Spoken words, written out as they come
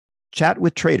Chat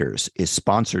with Traders is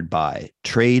sponsored by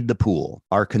Trade the Pool.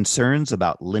 Are concerns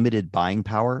about limited buying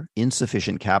power,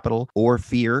 insufficient capital, or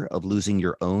fear of losing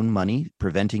your own money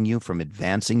preventing you from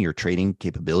advancing your trading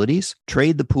capabilities?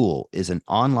 Trade the Pool is an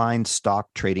online stock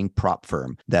trading prop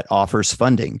firm that offers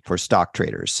funding for stock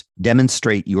traders.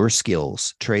 Demonstrate your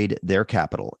skills, trade their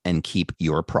capital, and keep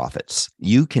your profits.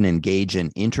 You can engage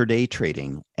in intraday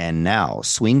trading and now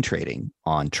swing trading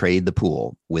on Trade the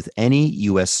Pool with any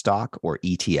U.S. stock or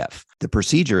ETF. The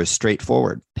procedure is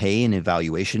straightforward. Pay an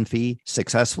evaluation fee,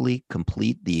 successfully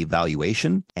complete the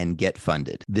evaluation, and get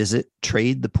funded. Visit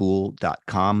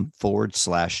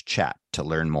tradethepool.com/chat to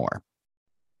learn more.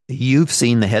 You've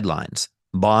seen the headlines.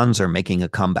 Bonds are making a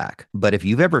comeback. But if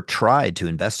you've ever tried to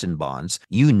invest in bonds,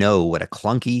 you know what a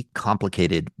clunky,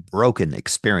 complicated, broken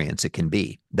experience it can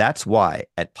be. That's why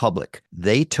at Public,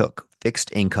 they took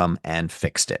fixed income and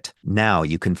fixed it. Now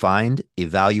you can find,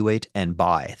 evaluate, and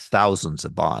buy thousands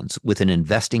of bonds with an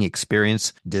investing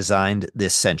experience designed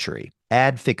this century.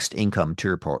 Add fixed income to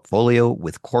your portfolio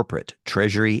with corporate,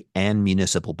 treasury, and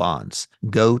municipal bonds.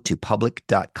 Go to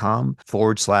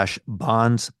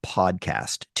public.com/bonds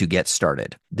podcast to get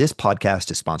started. This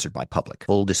podcast is sponsored by Public.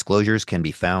 Full disclosures can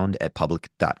be found at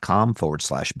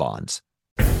public.com/bonds.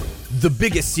 The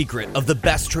biggest secret of the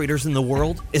best traders in the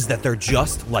world is that they're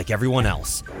just like everyone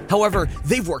else. However,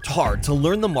 they've worked hard to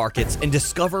learn the markets and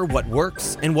discover what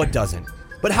works and what doesn't.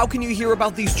 But how can you hear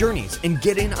about these journeys and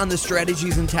get in on the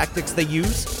strategies and tactics they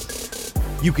use?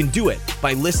 You can do it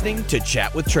by listening to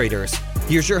Chat with Traders.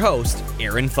 Here's your host,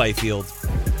 Aaron Fifield.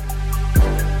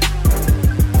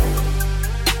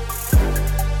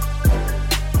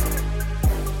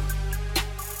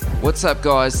 What's up,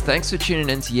 guys? Thanks for tuning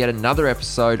in to yet another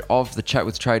episode of the Chat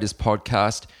with Traders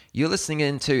podcast. You're listening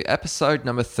in to episode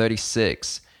number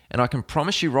 36, and I can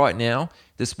promise you right now,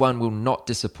 this one will not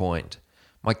disappoint.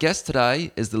 My guest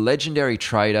today is the legendary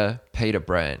trader, Peter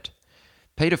Brandt.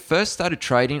 Peter first started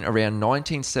trading around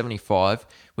 1975,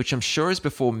 which I'm sure is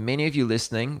before many of you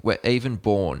listening were even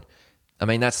born. I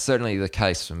mean, that's certainly the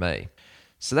case for me.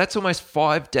 So that's almost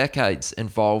 5 decades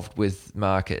involved with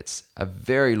markets, a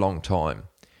very long time.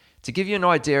 To give you an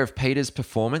idea of Peter's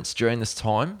performance during this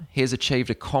time, he has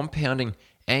achieved a compounding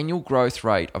annual growth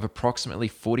rate of approximately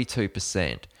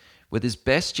 42%, with his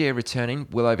best year returning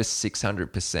well over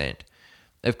 600%.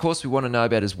 Of course, we want to know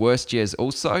about his worst years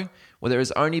also. Well, there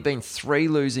has only been 3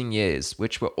 losing years,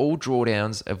 which were all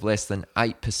drawdowns of less than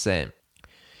 8%.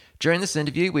 During this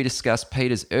interview, we discussed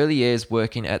Peter's early years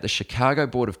working at the Chicago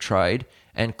Board of Trade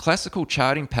and classical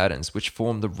charting patterns, which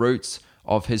form the roots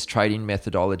of his trading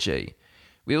methodology.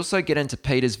 We also get into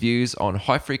Peter's views on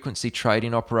high-frequency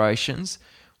trading operations,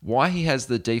 why he has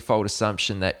the default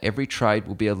assumption that every trade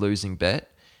will be a losing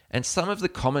bet, and some of the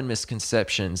common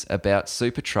misconceptions about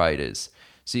super traders.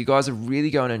 So you guys are really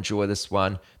going to enjoy this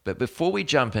one. But before we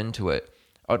jump into it,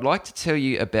 I'd like to tell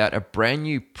you about a brand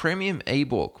new premium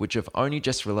ebook which I've only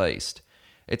just released.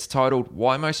 It's titled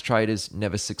Why Most Traders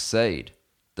Never Succeed.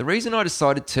 The reason I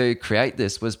decided to create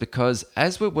this was because,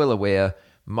 as we're well aware,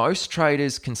 most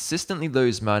traders consistently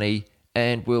lose money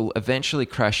and will eventually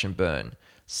crash and burn.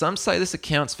 Some say this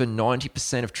accounts for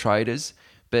 90% of traders,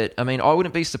 but I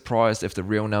wouldn't be surprised if the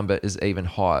real number is even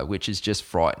higher, which is just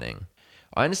frightening.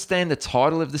 I understand the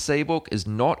title of this ebook is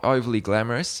not overly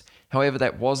glamorous, however,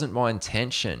 that wasn't my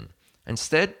intention.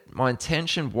 Instead, my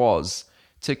intention was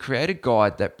to create a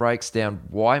guide that breaks down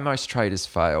why most traders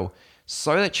fail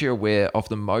so that you're aware of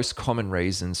the most common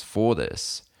reasons for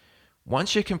this.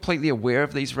 Once you're completely aware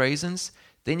of these reasons,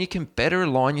 then you can better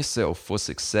align yourself for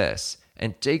success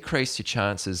and decrease your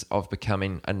chances of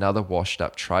becoming another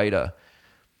washed-up trader.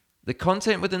 The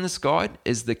content within this guide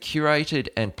is the curated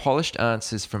and polished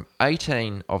answers from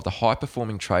 18 of the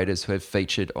high-performing traders who have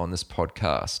featured on this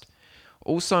podcast.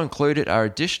 Also included are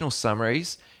additional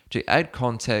summaries to add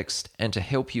context and to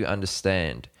help you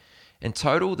understand. In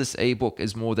total, this ebook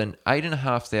is more than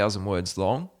 8,500 words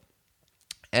long,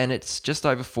 and it's just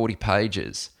over 40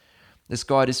 pages. This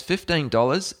guide is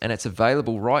 $15 and it's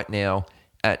available right now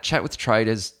at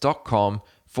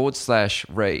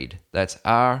chatwithtraders.com/read. That's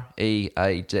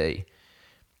READ.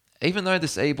 Even though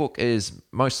this ebook is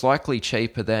most likely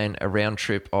cheaper than a round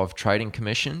trip of trading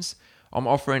commissions, I'm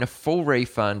offering a full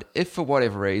refund if for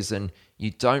whatever reason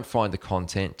you don't find the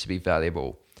content to be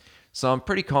valuable. So I'm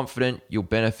pretty confident you'll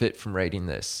benefit from reading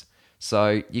this.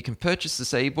 So you can purchase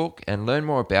this ebook and learn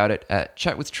more about it at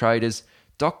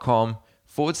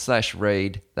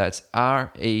chatwithtraders.com/read. That's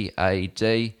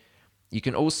READ. You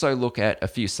can also look at a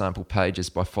few sample pages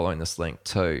by following this link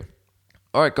too.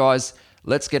 All right, guys,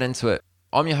 let's get into it.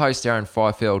 I'm your host, Aaron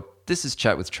Fifield. This is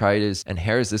Chat with Traders, and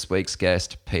here is this week's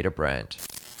guest, Peter Brandt.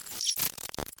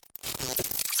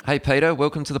 Hey, Peter,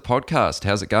 welcome to the podcast.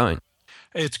 How's it going?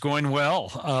 It's going well.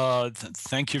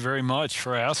 Thank you very much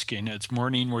for asking. It's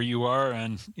morning where you are,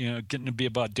 and getting to be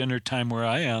about dinner time where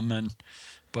I am.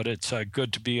 But it's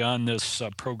good to be on this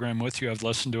program with you. I've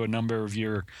listened to a number of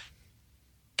your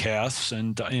casts,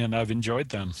 and I've enjoyed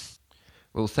them.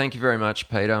 Well, thank you very much,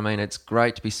 Peter. I mean, it's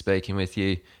great to be speaking with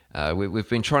you. We've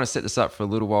been trying to set this up for a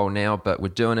little while now, but we're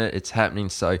doing it. It's happening.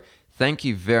 So thank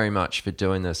you very much for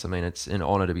doing this. I mean, it's an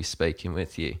honor to be speaking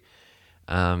with you.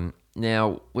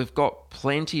 Now, we've got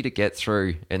plenty to get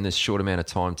through in this short amount of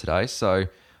time today. So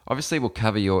obviously, we'll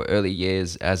cover your early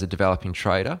years as a developing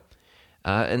trader.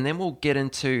 And then we'll get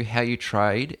into how you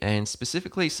trade and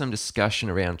specifically some discussion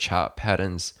around chart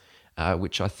patterns,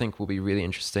 which I think will be really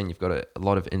interesting. You've got a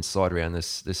lot of insight around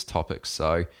this topic.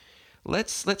 So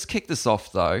let's kick this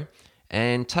off, though,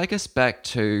 and take us back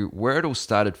to where it all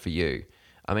started for you.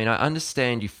 I mean, I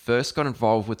understand you first got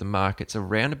involved with the markets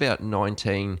around about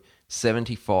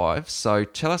 1975. So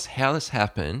tell us how this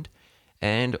happened,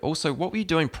 and also what were you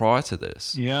doing prior to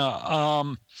this?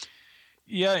 Yeah,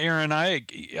 Aaron, I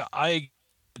at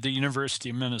the University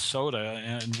of Minnesota,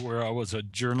 and where I was a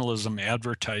journalism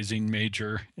advertising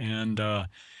major, and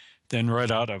then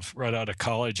right out of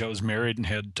college, I was married and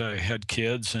had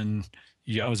kids, and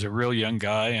I was a real young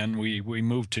guy, and we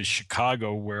moved to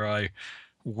Chicago, where I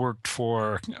worked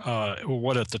for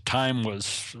what at the time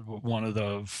was one of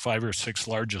the 5 or 6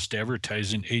 largest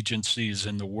advertising agencies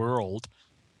in the world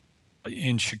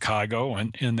in Chicago,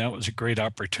 and that was a great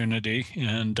opportunity.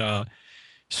 And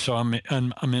so I'm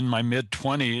in my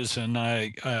mid-20s, and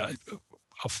a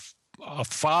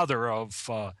father of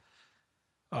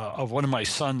one of my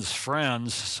son's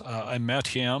friends, I met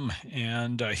him,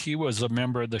 and he was a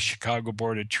member of the Chicago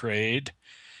Board of Trade.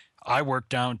 I worked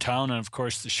downtown, and of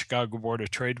course the Chicago Board of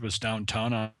Trade was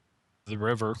downtown on the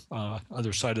river,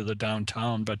 other side of the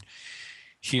downtown. But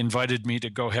he invited me to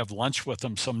go have lunch with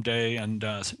him someday and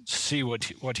see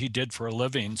what he did for a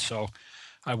living. So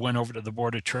I went over to the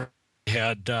Board of Trade. We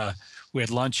had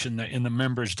lunch in the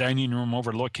members' dining room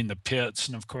overlooking the pits,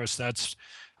 and of course that's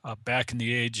back in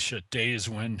the days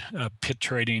when pit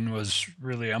trading was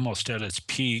really almost at its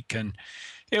peak, and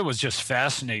it was just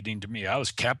fascinating to me. I was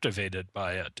captivated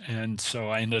by it. And so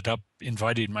I ended up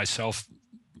inviting myself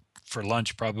for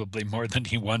lunch, probably more than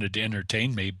he wanted to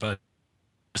entertain me, but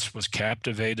just was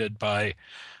captivated by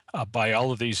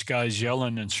all of these guys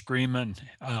yelling and screaming.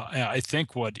 I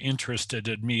think what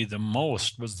interested me the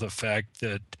most was the fact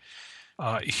that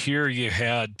here you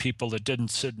had people that didn't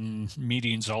sit in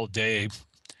meetings all day,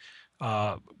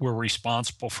 were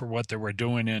responsible for what they were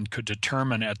doing and could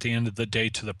determine at the end of the day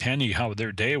to the penny how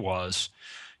their day was.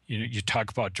 You talk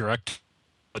about direct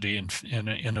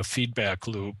in a feedback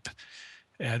loop.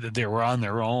 And they were on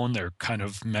their own. They're kind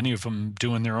of, many of them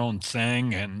doing their own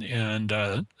thing, and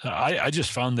I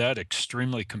just found that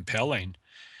extremely compelling.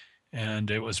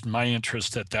 And it was my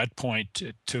interest at that point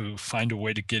to find a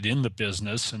way to get in the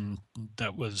business, and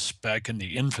that was back in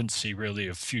the infancy, really,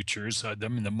 of futures. I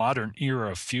mean, the modern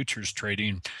era of futures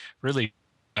trading really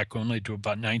back only to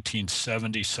about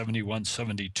 1970, 71,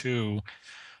 72.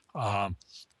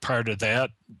 Prior to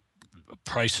that,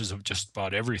 prices of just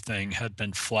about everything had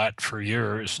been flat for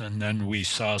years, and then we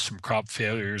saw some crop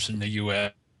failures in the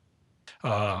U.S.,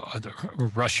 the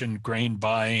Russian grain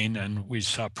buying, and we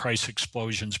saw price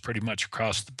explosions pretty much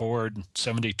across the board in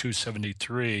 72,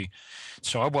 73.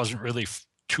 So I wasn't really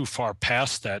too far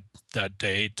past that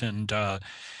date, and there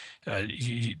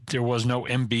was no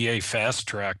MBA fast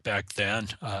track back then.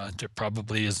 There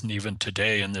probably isn't even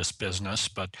today in this business,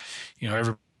 but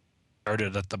everybody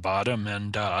started at the bottom,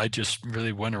 and I just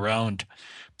really went around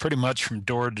pretty much from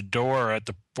door to door at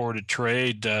the Board of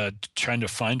Trade, trying to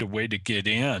find a way to get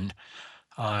in.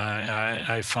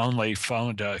 I finally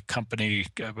found a company,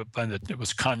 it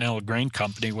was Continental Grain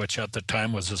Company, which at the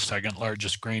time was the second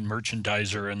largest grain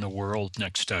merchandiser in the world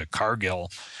next to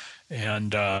Cargill.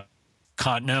 And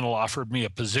Continental offered me a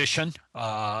position,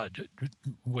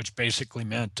 which basically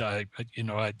meant I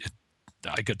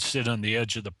could sit on the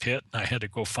edge of the pit, and I had to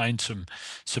go find some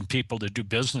people to do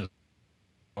business.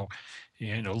 So,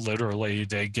 literally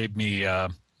they gave me a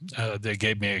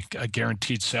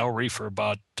guaranteed salary for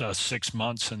about 6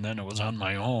 months, and then it was on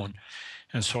my own.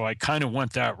 And so I kind of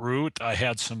went that route. I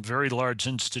had some very large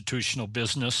institutional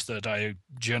business that I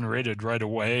generated right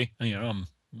away. I'm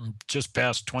just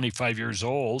past 25 years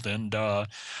old, and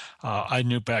I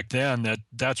knew back then that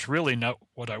that's really not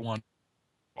what I want.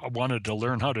 I wanted to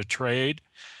learn how to trade.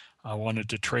 I wanted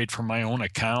to trade for my own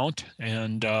account,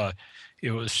 and it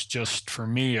was just for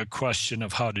me a question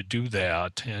of how to do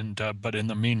that. And but in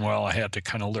the meanwhile, I had to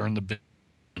kind of learn the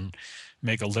business.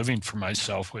 make a living for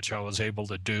myself, which I was able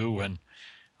to do. And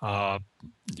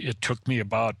it took me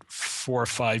about 4 or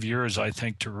 5 years, I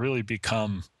think, to really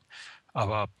become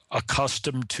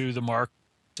accustomed to the market,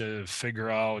 to figure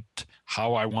out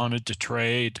how I wanted to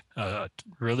trade,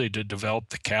 really to develop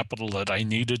the capital that I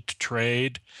needed to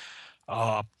trade.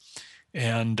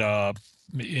 And then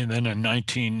in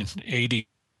 1980,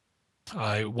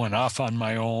 I went off on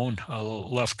my own,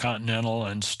 left Continental,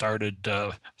 and started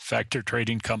a factor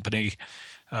trading company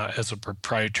as a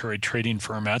proprietary trading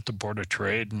firm at the Board of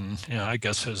Trade. And I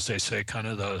guess, as they say, kind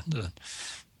of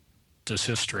this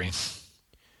history.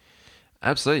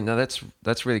 Absolutely. No,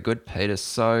 that's really good, Peter.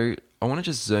 So I want to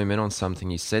just zoom in on something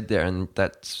you said there, and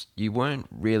that you weren't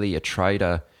really a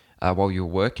trader while you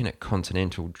were working at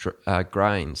Continental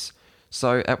Grains.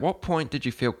 So at what point did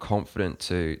you feel confident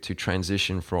to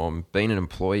transition from being an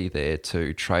employee there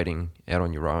to trading out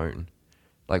on your own?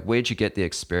 Like, where'd you get the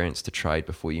experience to trade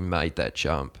before you made that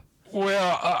jump?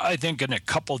 Well, I think in a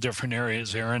couple different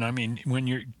areas, Aaron. I mean, when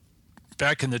you're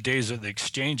back in the days of the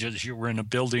exchanges, you were in a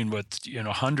building with,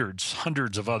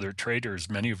 hundreds of other traders,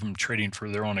 many of them trading for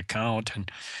their own account, and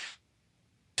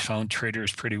found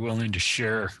traders pretty willing to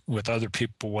share with other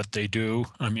people what they do.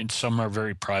 I mean, some are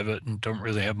very private and don't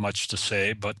really have much to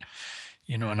say, but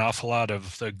an awful lot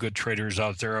of the good traders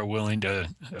out there are willing to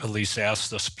at least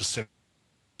answer the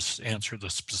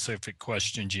specific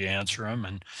questions. You answer them.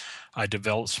 And I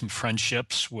developed some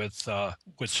friendships with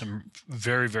some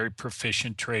very, very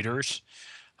proficient traders.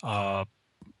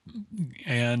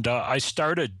 And I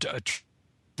started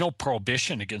no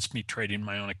prohibition against me trading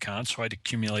my own account. So I'd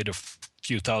accumulate a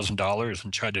few $1,000s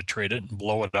and try to trade it and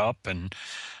blow it up. And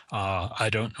I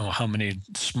don't know how many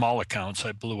small accounts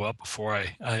I blew up before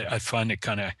I finally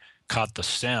kind of caught the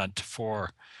scent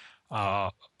for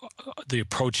the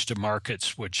approach to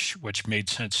markets, which made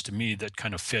sense to me, that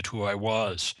kind of fit who I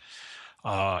was.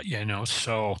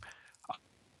 So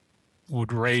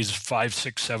would raise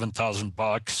 $5,000, $6,000,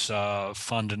 $7,000,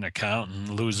 fund an account and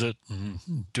lose it and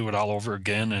do it all over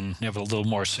again and have a little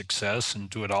more success and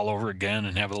do it all over again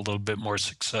and have a little bit more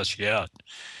success yet.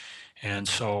 And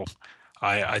so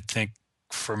I think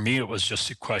for me, it was just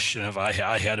a question of I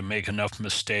had to make enough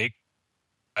mistakes,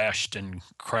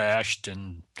 crashed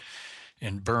and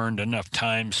burned enough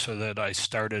times so that I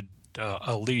started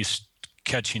at least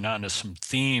catching on to some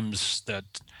themes that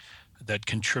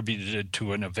contributed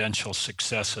to an eventual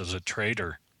success as a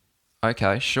trader.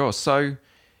 Okay, sure. So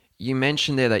you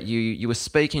mentioned there that you were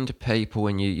speaking to people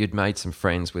and you'd made some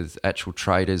friends with actual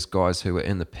traders, guys who were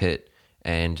in the pit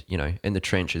and, in the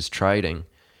trenches trading.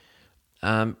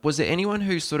 Was there anyone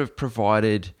who sort of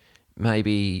provided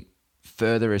maybe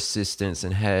further assistance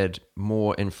and had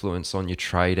more influence on your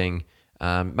trading,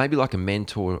 maybe like a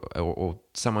mentor or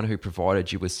someone who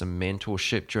provided you with some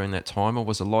mentorship during that time? Or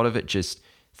was a lot of it just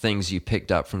things you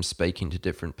picked up from speaking to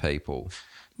different people?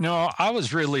 No, I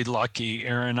was really lucky,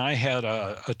 Aaron. I had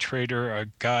a trader, a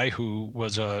guy who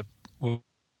was a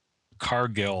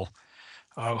Cargill,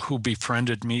 who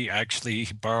befriended me. Actually,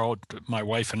 he borrowed my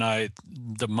wife and I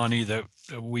the money that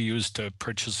we used to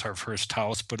purchase our first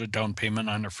house, put a down payment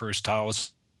on our first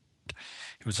house.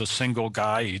 He was a single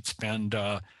guy. He'd spend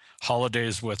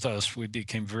holidays with us. We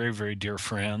became very, very dear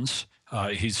friends.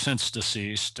 He's since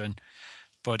deceased,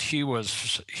 but he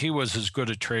was as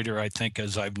good a trader, I think,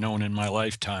 as I've known in my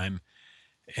lifetime.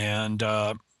 And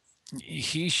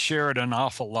he shared an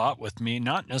awful lot with me,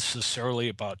 not necessarily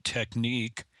about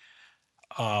technique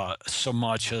so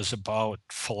much as about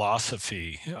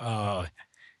philosophy,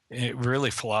 really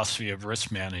philosophy of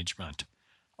risk management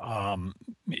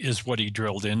is what he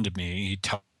drilled into me. He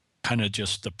taught kind of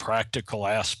just the practical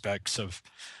aspects of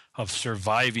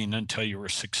surviving until you were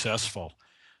successful.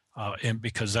 And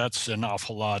because that's an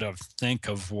awful lot of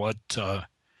what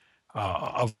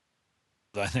I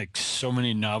think so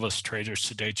many novice traders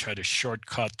today try to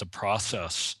shortcut the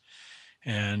process,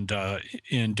 and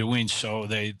in doing so,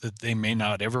 they may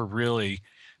not ever really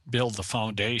build the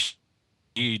foundation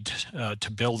need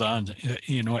to build on,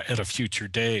 at a future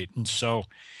date. And so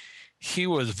he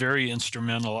was very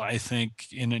instrumental, I think,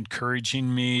 in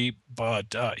encouraging me,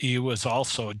 but he was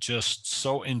also just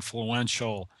so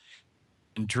influential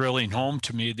in drilling home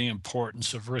to me the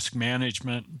importance of risk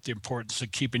management, the importance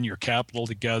of keeping your capital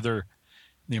together,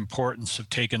 the importance of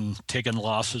taking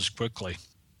losses quickly.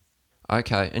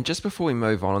 Okay, and just before we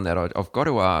move on that, I've got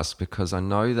to ask, because I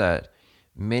know that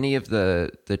many of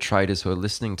the traders who are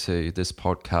listening to this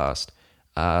podcast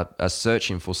are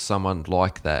searching for someone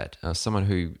like that, someone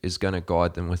who is going to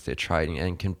guide them with their trading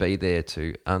and can be there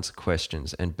to answer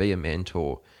questions and be a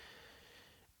mentor.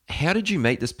 How did you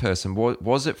meet this person?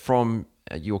 Was it from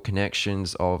your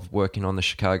connections of working on the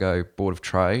Chicago Board of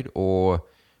Trade, or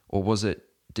was it?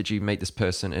 Did you meet this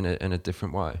person in a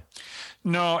different way?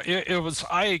 No, it was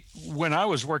when I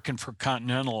was working for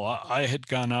Continental, I had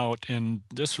gone out, and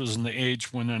this was in the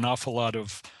age when an awful lot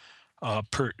of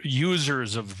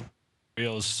users of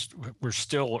rails were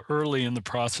still early in the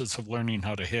process of learning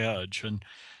how to hedge,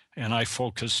 and I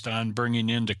focused on bringing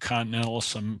into Continental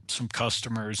some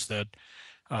customers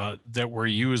that were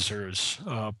users,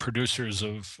 producers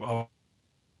of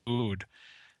food,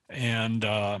 and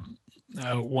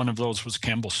one of those was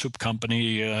Campbell Soup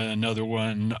Company, another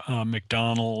one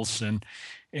McDonald's, and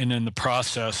in the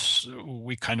process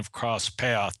we kind of crossed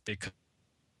paths because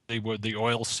they were the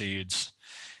oil seeds,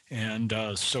 and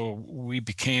so we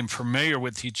became familiar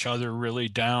with each other really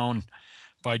down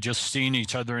by just seeing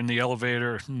each other in the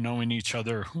elevator, knowing each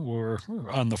other were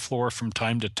on the floor from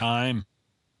time to time,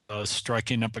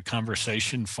 striking up a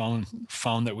conversation,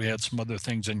 found that we had some other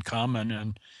things in common,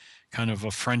 and kind of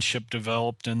a friendship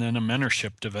developed, and then a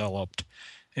mentorship developed.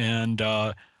 And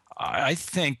I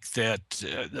think that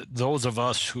those of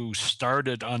us who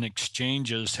started on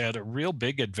exchanges had a real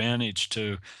big advantage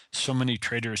to so many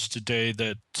traders today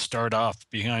that start off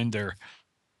behind their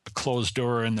closed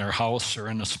door in their house or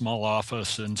in a small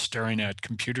office and staring at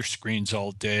computer screens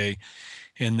all day,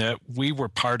 in that we were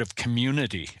part of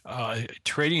community.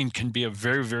 Trading can be a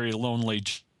very, very lonely,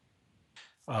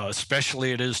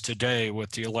 especially it is today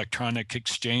with the electronic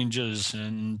exchanges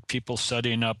and people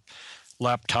setting up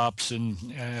laptops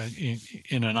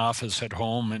in an office at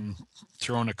home and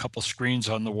throwing a couple screens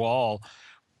on the wall,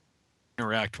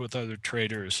 interact with other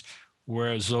traders.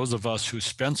 Whereas those of us who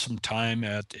spent some time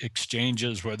at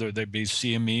exchanges, whether they be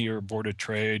CME or Board of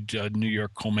Trade, New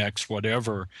York COMEX,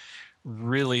 whatever,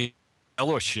 really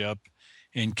fellowship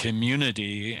in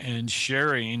community and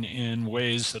sharing in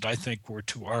ways that I think were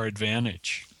to our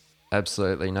advantage.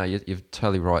 Absolutely. No, you're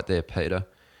totally right there, Peter.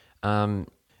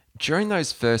 During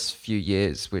those first few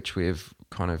years, which we've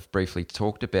kind of briefly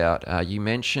talked about, you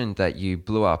mentioned that you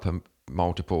blew up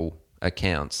multiple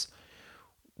accounts.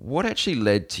 What actually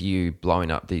led to you blowing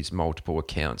up these multiple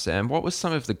accounts, and what were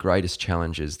some of the greatest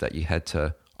challenges that you had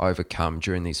to overcome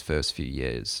during these first few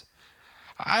years?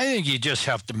 I think you just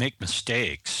have to make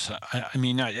mistakes. I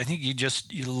think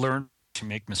you learn to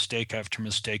make mistake after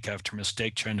mistake after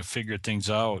mistake, trying to figure things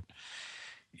out.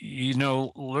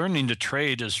 Learning to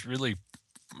trade is really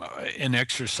an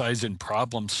exercise in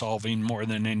problem solving more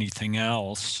than anything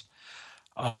else.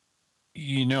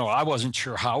 I wasn't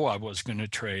sure how I was going to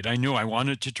trade. I knew I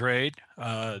wanted to trade.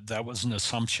 That was an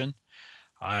assumption.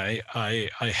 I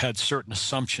had certain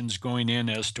assumptions going in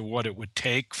as to what it would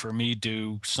take for me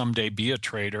to someday be a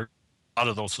trader. A lot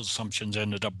of those assumptions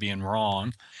ended up being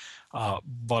wrong,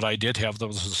 but I did have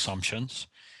those assumptions,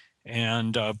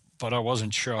 and but I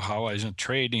wasn't sure how I was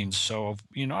trading. So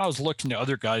I was looking to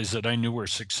other guys that I knew were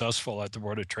successful at the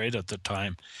Board of Trade at the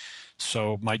time.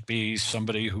 So it might be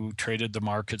somebody who traded the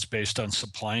markets based on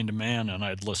supply and demand, and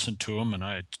I'd listen to them and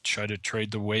I'd try to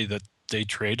trade the way that they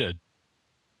traded.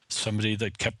 Somebody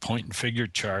that kept point and figure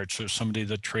charts, or somebody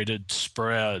that traded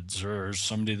spreads, or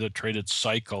somebody that traded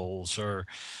cycles, or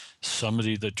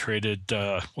somebody that traded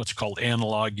what's called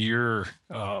analog year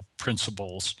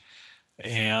principles.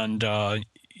 And,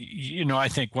 I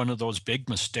think one of those big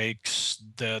mistakes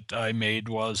that I made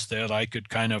was that I could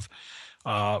kind of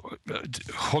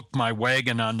hook my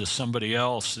wagon onto somebody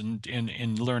else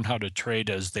and learn how to trade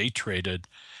as they traded.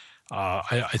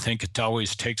 I think it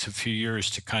always takes a few years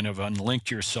to kind of unlink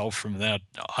yourself from that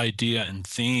idea and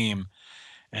theme,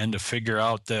 and to figure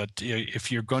out that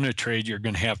if you're going to trade, you're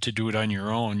going to have to do it on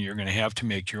your own. You're going to have to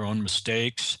make your own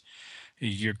mistakes.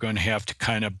 You're going to have to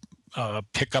kind of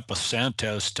pick up a scent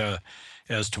as to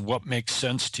what makes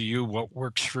sense to you, what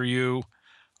works for you,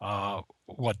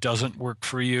 what doesn't work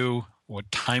for you, what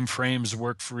time frames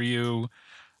work for you,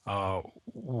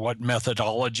 what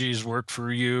methodologies work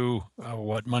for you,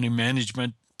 what money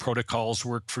management protocols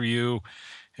work for you.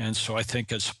 And so I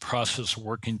think it's a process of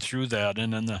working through that.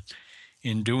 And then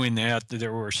in doing that,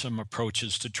 there were some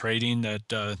approaches to trading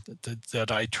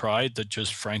that I tried that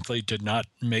just frankly did not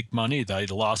make money, that I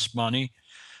lost money.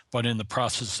 But in the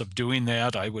process of doing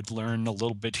that, I would learn a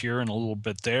little bit here and a little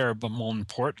bit there. But more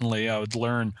importantly, I would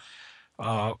learn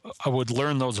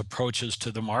those approaches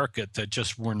to the market that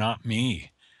just were not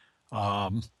me.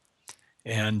 So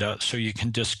you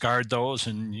can discard those,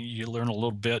 and you learn a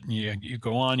little bit, and you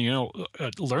go on.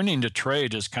 Learning to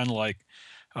trade is kind of like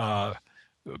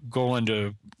going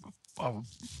to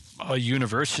a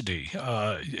university,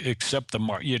 except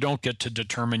you don't get to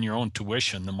determine your own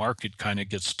tuition. The market kind of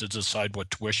gets to decide what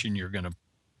tuition you're going to.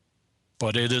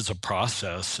 but it is a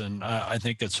process, and I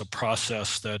think it's a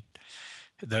process that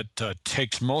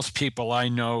takes most people I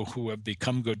know who have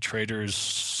become good traders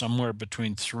somewhere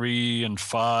between 3 and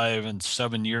 5 and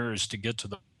 7 years to get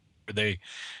to where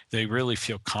they really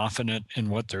feel confident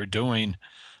in what they're doing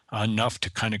enough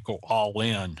to kind of go all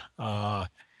in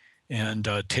and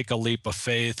take a leap of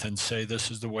faith and say, this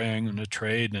is the way I'm going to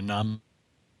trade, and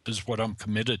this is what I'm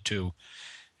committed to.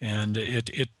 And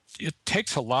it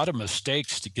takes a lot of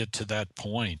mistakes to get to that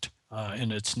point.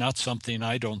 And it's not something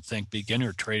I don't think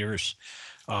beginner traders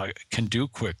can do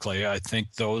quickly. I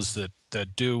think those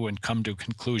that do and come to a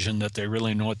conclusion that they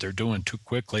really know what they're doing too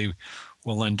quickly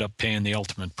will end up paying the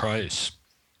ultimate price.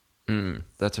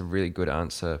 That's a really good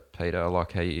answer, Peter. I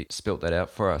like how you spilt that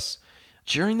out for us.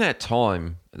 During that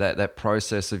time, that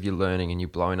process of you learning and you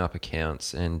blowing up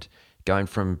accounts and going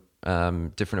from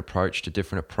different approach to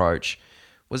different approach,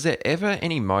 was there ever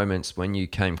any moments when you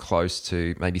came close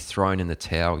to maybe throwing in the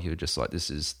towel? You were just like, this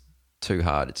is too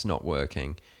hard, it's not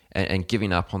working, and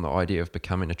giving up on the idea of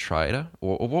becoming a trader?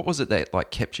 Or what was it that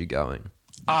like kept you going?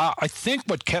 I think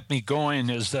what kept me going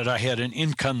is that I had an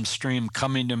income stream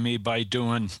coming to me by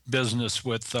doing business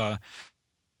with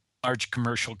large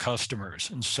commercial customers.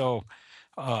 And so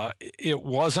it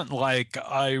wasn't like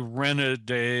I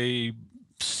rented a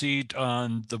seat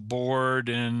on the board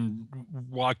and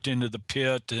walked into the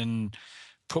pit and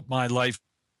put my life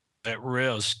at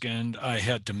risk and I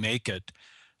had to make it.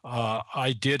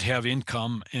 I did have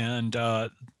income, and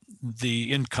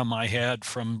the income I had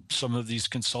from some of these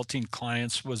consulting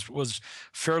clients was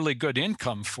fairly good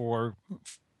income for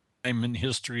time in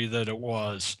history that it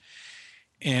was.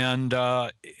 And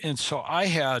so I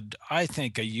had, I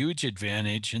think, a huge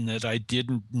advantage in that I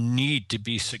didn't need to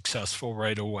be successful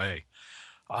right away.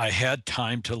 I had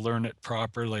time to learn it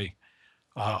properly.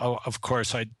 Of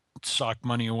course, I'd sock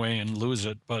money away and lose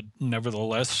it, but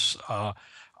nevertheless,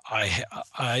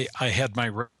 I had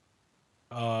my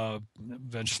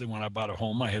eventually when I bought a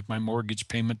home, I had my mortgage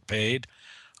payment paid.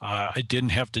 I didn't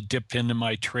have to dip into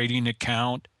my trading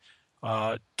account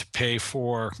to pay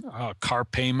for car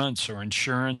payments or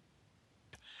insurance.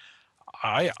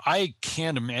 I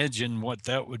can't imagine what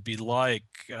that would be like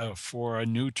for a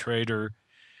new trader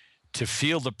to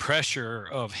feel the pressure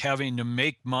of having to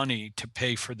make money to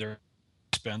pay for their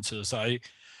expenses.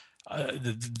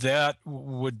 That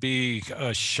would be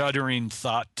a shuddering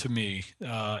thought to me.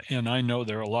 And I know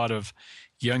there are a lot of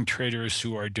young traders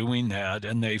who are doing that,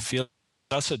 and they feel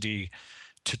necessity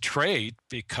to trade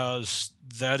because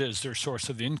that is their source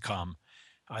of income.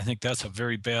 I think that's a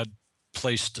very bad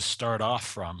place to start off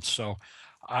from. So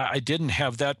I didn't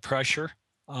have that pressure.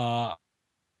 Bought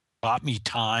me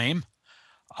time.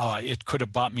 It could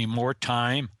have bought me more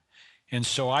time. And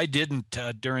so I didn't,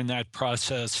 during that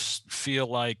process, feel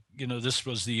like, this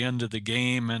was the end of the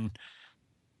game and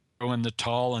throw in the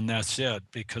towel and that's it,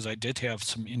 because I did have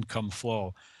some income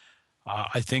flow.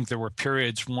 I think there were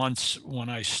periods once when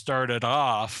I started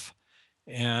off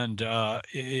and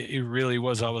it really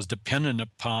was, I was dependent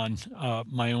upon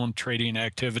my own trading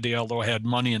activity, although I had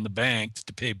money in the bank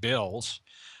to pay bills.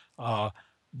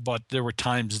 But there were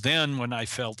times then when I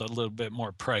felt a little bit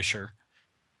more pressure.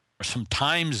 Some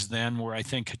times then where I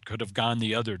think it could have gone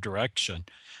the other direction.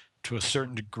 To a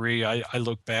certain degree, I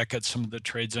look back at some of the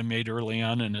trades I made early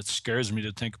on, and it scares me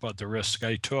to think about the risk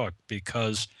I took,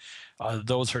 because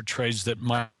those are trades that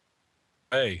might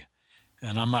pay,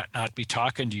 and I might not be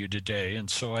talking to you today. And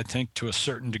so I think to a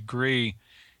certain degree,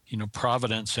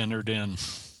 Providence entered in.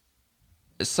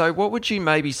 So what would you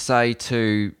maybe say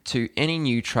to any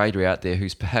new trader out there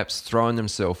who's perhaps thrown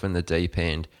themselves in the deep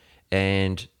end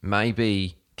and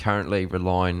maybe currently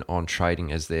relying on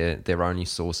trading as their only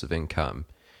source of income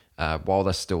while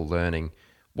they're still learning?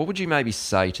 What would you maybe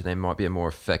say to them might be a more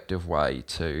effective way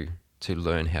to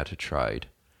learn how to trade?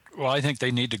 Well, I think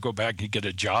they need to go back and get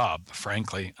a job,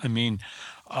 frankly. I mean,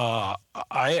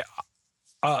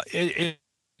 it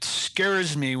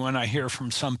scares me when I hear from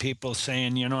some people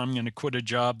saying, I'm going to quit a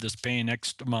job that's paying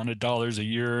X amount of dollars a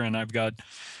year and I've got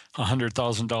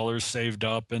 $100,000 saved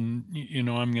up and,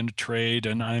 I'm going to trade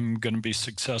and I'm going to be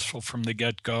successful from the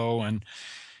get-go and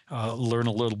learn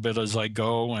a little bit as I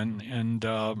go. And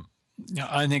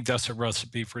I think that's a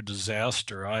recipe for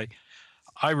disaster.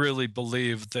 I really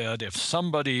believe that if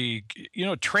somebody,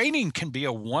 trading can be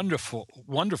a wonderful,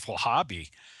 wonderful hobby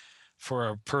for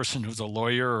a person who's a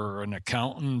lawyer or an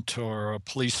accountant or a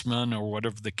policeman or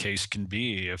whatever the case can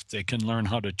be. If they can learn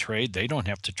how to trade, they don't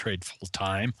have to trade full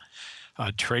time.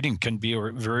 Trading can be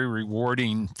a very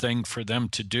rewarding thing for them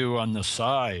to do on the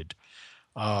side.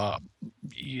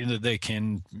 They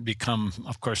can become,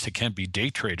 of course, they can't be day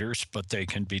traders, but they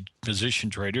can be position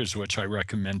traders, which I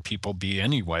recommend people be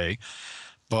anyway.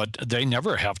 But they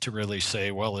never have to really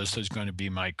say, well, this is going to be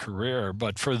my career.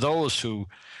 But for those who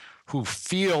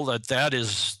feel that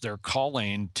is their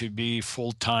calling, to be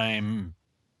full-time,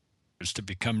 to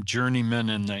become journeymen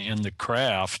in the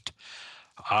craft,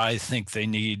 I think they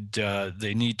need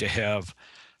to have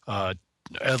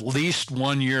at least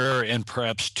 1 year and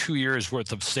perhaps 2 years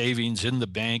worth of savings in the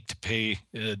bank to pay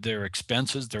their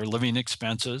expenses, their living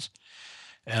expenses.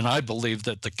 And I believe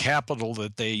that the capital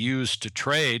that they use to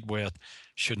trade with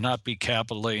should not be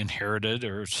capital they inherited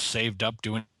or saved up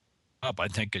doing up. I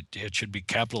think it should be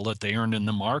capital that they earned in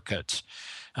the markets.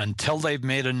 Until they've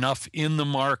made enough in the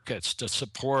markets to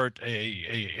support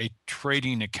a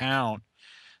trading account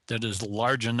that is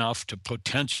large enough to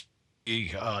potentially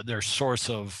their source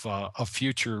of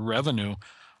future revenue,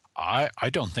 I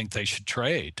don't think they should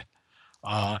trade.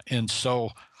 And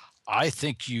so I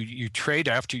think you trade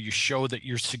after you show that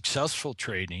you're successful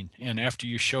trading, and after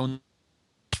you show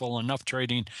enough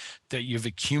trading that you've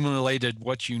accumulated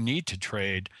what you need to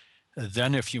trade.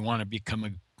 Then if you want to become a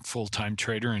full-time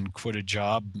trader and quit a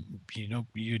job,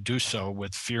 you do so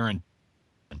with fear and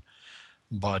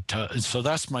but so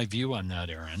that's my view on that,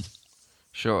 Aaron.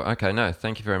 Sure. Okay. No,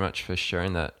 thank you very much for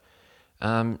sharing that.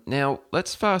 Now,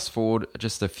 let's fast forward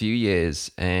just a few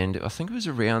years, and I think it was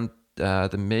around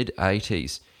the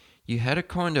mid-'80s. You had a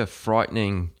kind of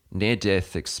frightening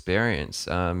near-death experience.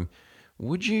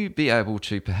 Would you be able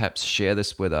to perhaps share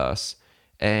this with us?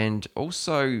 And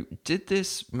also, did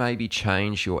this maybe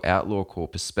change your outlook or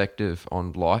perspective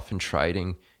on life and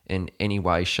trading in any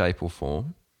way, shape, or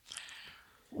form?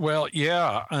 Well,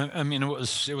 yeah. I mean, it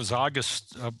was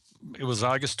August. It was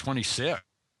August 26th.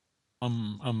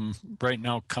 I'm right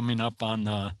now coming up on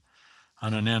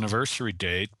an anniversary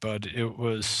date, but it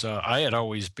was. I had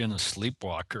always been a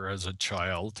sleepwalker as a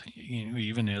child,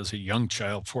 even as a young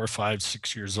child, 4, 5,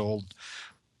 6 years old,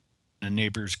 in a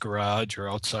neighbor's garage or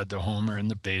outside the home or in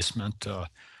the basement,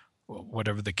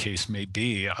 whatever the case may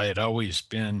be. I had always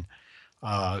been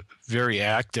very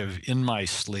active in my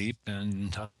sleep,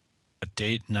 and that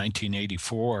date,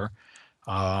 1984,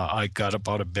 I got up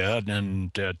out of bed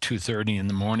and at 2:30 in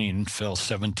the morning fell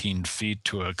 17 feet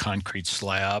to a concrete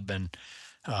slab and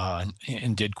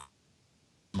did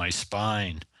my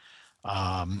spine.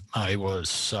 I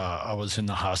was in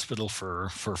the hospital for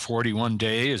 41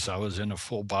 days. I was in a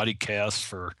full body cast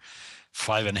for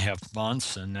 5.5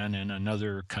 months, and then in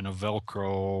another kind of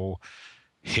Velcro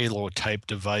halo type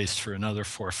device for another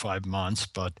 4 or 5 months.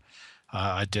 But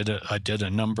I did a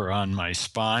number on my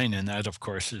spine, and that, of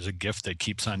course, is a gift that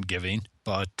keeps on giving.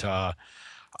 But I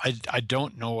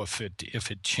don't know if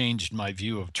it changed my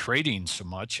view of trading so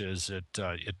much as it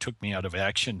took me out of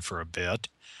action for a bit.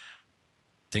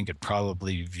 I think it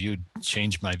probably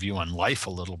changed my view on life a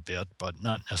little bit, but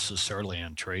not necessarily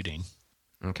on trading.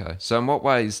 Okay. So in what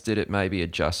ways did it maybe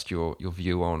adjust your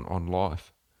view on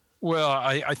life? Well,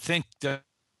 I think that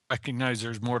I recognize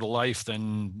there's more to life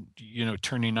than,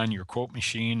 turning on your quote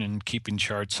machine and keeping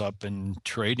charts up and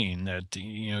trading. That,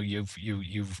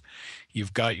 you've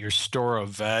got your store of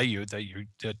value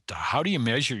that how do you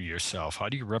measure yourself? How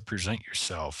do you represent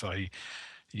yourself?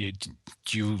 Do you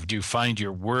find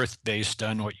your worth based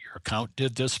on what your account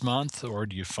did this month, or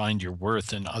do you find your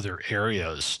worth in other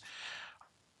areas?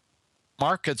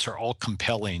 Markets are all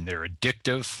compelling. They're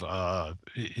addictive.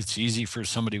 It's easy for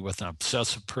somebody with an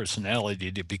obsessive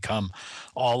personality to become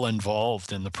all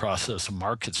involved in the process of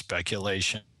market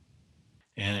speculation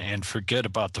and forget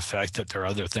about the fact that there are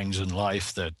other things in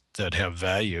life that have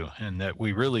value, and that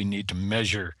we really need to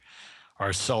measure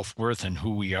our self-worth and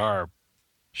who we are.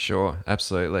 Sure,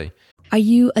 absolutely. Are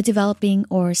you a developing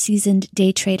or seasoned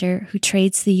day trader who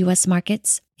trades the U.S.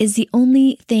 markets? Is the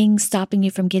only thing stopping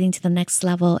you from getting to the next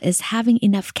level is having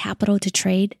enough capital to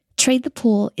trade? Trade the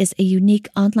Pool is a unique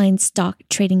online stock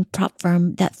trading prop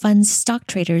firm that funds stock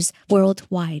traders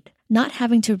worldwide. Not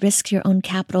having to risk your own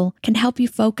capital can help you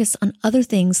focus on other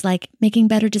things like making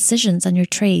better decisions on your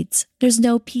trades. There's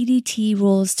no PDT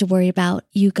rules to worry about.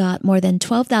 You got more than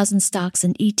 12,000 stocks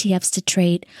and ETFs to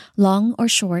trade, long or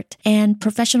short, and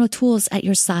professional tools at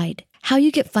your side. How you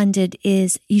get funded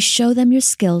is you show them your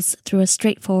skills through a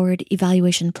straightforward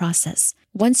evaluation process.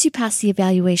 Once you pass the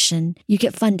evaluation, you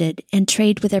get funded and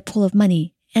trade with their pool of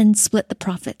money and split the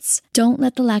profits. Don't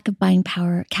let the lack of buying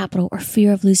power, capital, or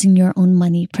fear of losing your own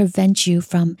money prevent you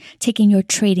from taking your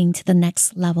trading to the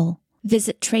next level.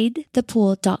 Visit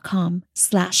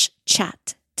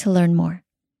tradethepool.com/chat to learn more.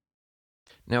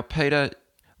 Now, Peter,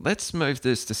 let's move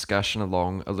this discussion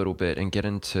along a little bit and get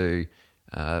into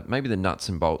maybe the nuts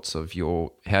and bolts of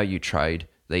how you trade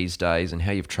these days and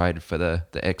how you've traded for the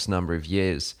X number of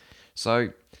years.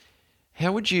 So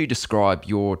how would you describe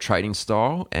your trading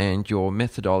style and your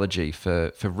methodology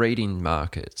for reading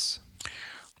markets?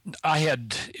 I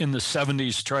had in the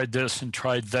 70s tried this and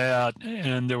tried that,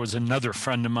 and there was another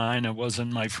friend of mine. It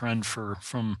wasn't my friend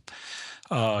from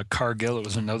Cargill. It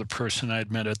was another person I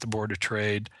had met at the Board of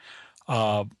Trade.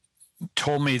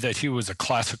 Told me that he was a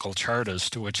classical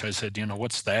chartist, to which I said,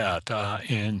 what's that?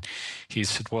 And he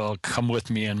said, well, come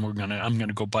with me, and I'm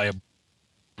gonna go buy a.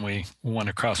 We went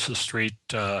across the street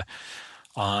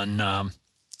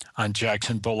on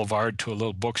Jackson Boulevard to a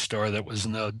little bookstore that was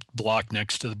in the block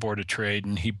next to the Board of Trade,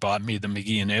 and he bought me the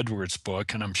McGee and Edwards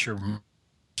book, and I'm sure most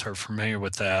are familiar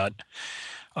with that,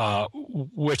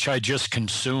 which I just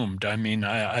consumed. I mean,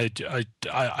 I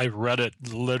read it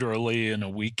literally in a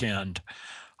weekend.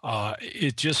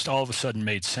 It just all of a sudden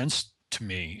made sense to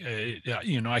me.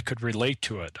 I could relate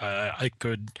to it. I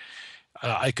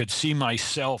could see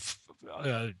myself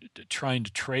trying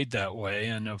to trade that way,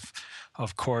 and of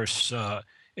course.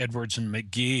 Edwards and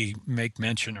McGee make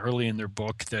mention early in their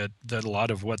book that a lot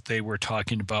of what they were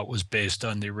talking about was based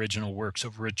on the original works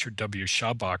of Richard W.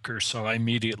 Schabacker. So I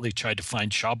immediately tried to find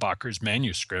Schabacker's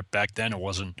manuscript. Back then, it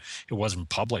wasn't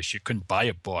published. You couldn't buy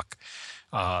a book.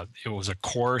 It was a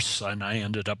course, and I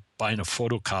ended up buying a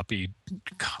photocopy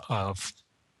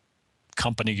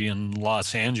company in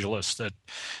Los Angeles that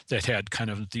had kind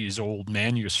of these old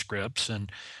manuscripts, and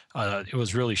it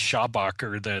was really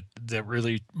Schabacker that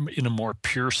really, in a more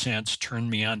pure sense, turned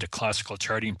me on to classical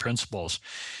charting principles.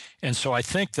 And so I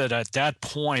think that at that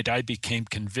point, I became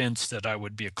convinced that I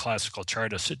would be a classical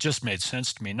chartist. It just made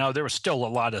sense to me. Now, there were still a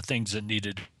lot of things that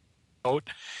needed to be out.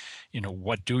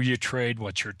 What do you trade?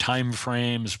 What's your time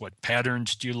frames? What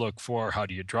patterns do you look for? How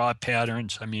do you draw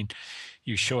patterns? I mean,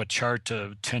 you show a chart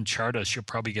to 10 chartists, you'll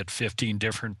probably get 15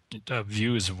 different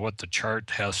views of what the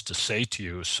chart has to say to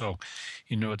you. So,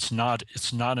 it's not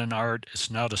an art,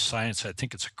 it's not a science. I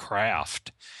think it's a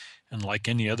craft. And like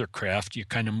any other craft, you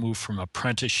kind of move from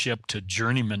apprenticeship to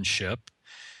journeymanship.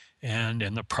 And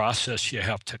in the process, you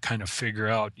have to kind of figure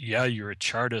out, you're a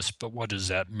chartist, but what does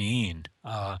that mean?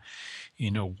 How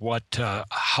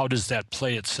does that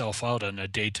play itself out on a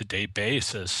day-to-day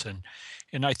basis?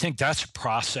 And I think that's a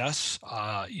process.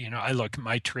 I look at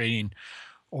my trading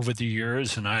over the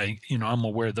years, and I'm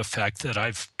aware of the fact that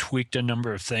I've tweaked a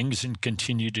number of things and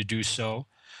continue to do so.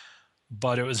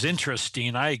 But it was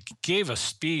interesting. I gave a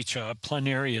speech, a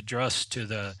plenary address to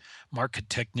the Market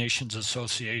Technicians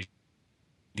Association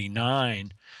in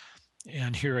 1989.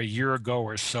 And here a year ago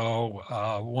or so,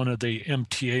 one of the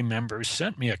MTA members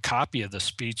sent me a copy of the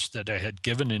speech that I had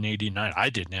given in 1989. I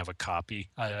didn't have a copy.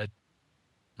 I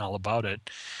all about it,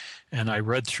 and I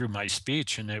read through my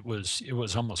speech, and it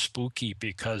was almost spooky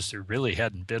because there really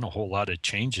hadn't been a whole lot of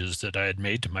changes that I had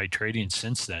made to my trading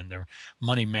since then. There,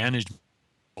 money management,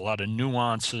 a lot of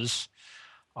nuances,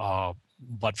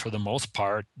 but for the most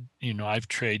part, I've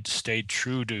stayed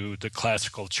true to the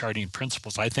classical charting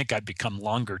principles. I think I've become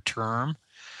longer term.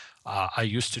 I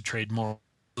used to trade more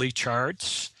daily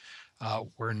charts.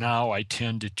 Where now I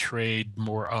tend to trade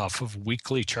more off of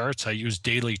weekly charts. I use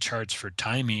daily charts for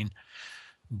timing,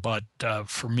 but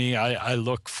for me, I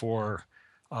look for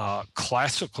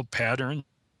classical patterns. In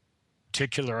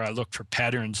particular, I look for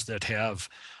patterns that have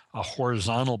a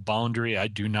horizontal boundary. I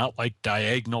do not like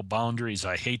diagonal boundaries.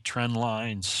 I hate trend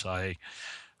lines.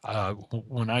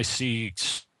 When I see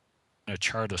a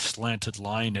chart a slanted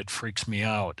line, it freaks me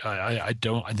out. I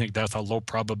think that's a low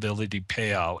probability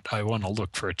payout. I want to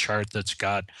look for a chart that's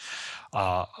got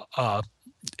a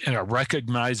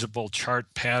recognizable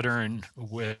chart pattern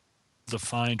with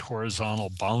defined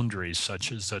horizontal boundaries,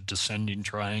 such as a descending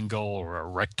triangle or a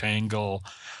rectangle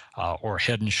or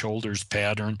head and shoulders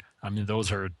pattern. I mean,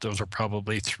 those are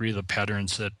probably three of the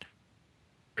patterns that I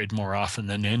trade more often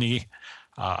than any.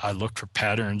 I look for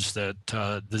patterns that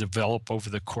develop over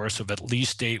the course of at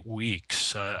least 8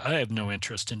 weeks. I have no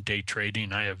interest in day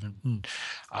trading. I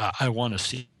want to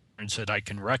see patterns that I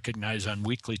can recognize on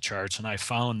weekly charts, and I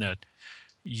found that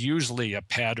usually a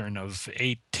pattern of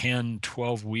 8, 10,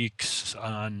 12 weeks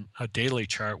on a daily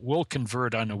chart will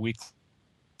convert on a weekly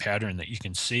pattern that you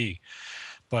can see.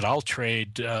 But I'll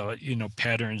trade,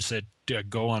 patterns that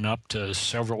go on up to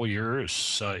several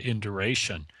years in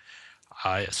duration.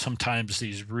 Sometimes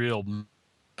these real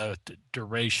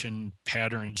duration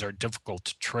patterns are difficult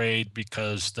to trade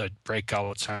because the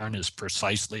breakouts aren't as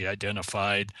precisely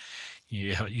identified.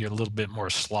 You're a little bit more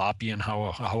sloppy in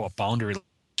how a boundary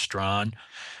is drawn.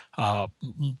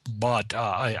 But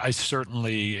I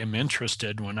certainly am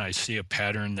interested when I see a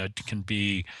pattern that can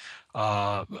be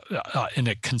in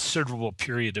a considerable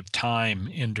period of time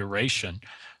in duration.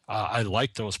 I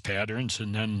like those patterns,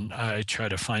 and then I try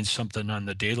to find something on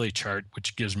the daily chart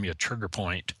which gives me a trigger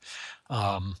point.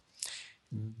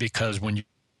 Because when you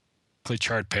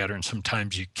chart pattern,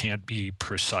 sometimes you can't be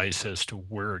precise as to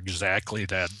where exactly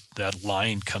that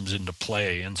line comes into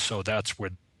play, and so that's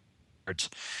where charts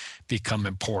become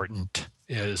important,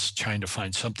 is trying to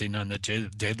find something on the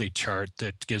daily chart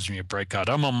that gives me a breakout.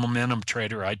 I'm a momentum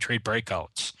trader. I trade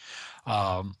breakouts.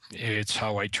 It's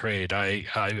how I trade.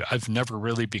 I've never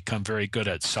really become very good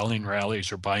at selling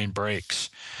rallies or buying breaks.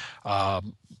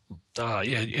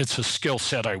 It's a skill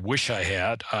set I wish I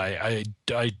had. I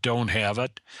don't have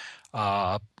it.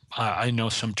 I know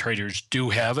some traders do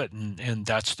have it, and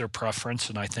that's their preference,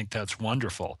 and I think that's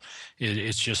wonderful.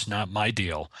 It's just not my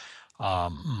deal.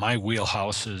 My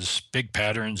wheelhouse is big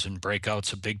patterns and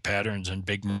breakouts of big patterns and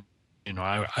big.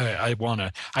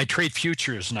 I trade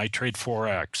futures and I trade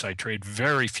Forex. I trade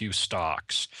very few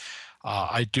stocks.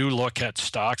 I do look at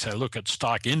stocks. I look at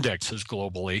stock indexes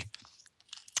globally,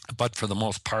 but for the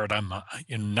most part, I'm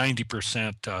in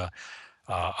 90%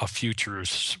 a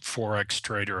futures Forex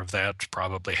trader. Of that,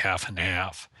 probably half and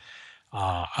half.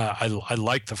 I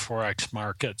like the Forex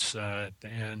markets,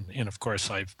 and of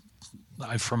course I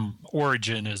from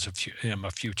origin am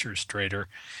a futures trader,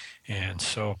 and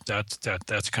so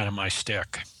that's kind of my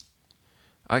stick.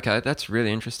 Okay, that's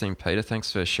really interesting, Peter.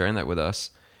 Thanks for sharing that with us.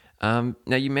 Now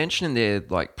you mentioned there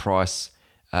like price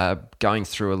going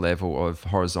through a level of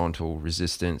horizontal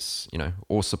resistance,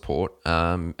 or support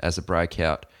as a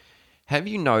breakout. Have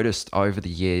you noticed over the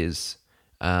years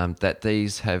that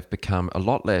these have become a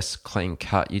lot less clean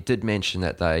cut? You did mention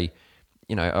that they,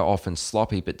 are often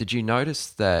sloppy, but did you notice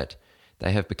that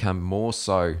they have become more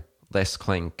so less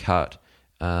clean cut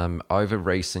over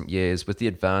recent years with the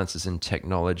advances in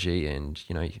technology and,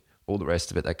 all the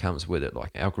rest of it that comes with it,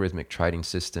 like algorithmic trading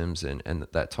systems and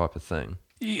that type of thing?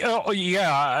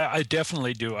 Yeah, I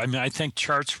definitely do. I mean, I think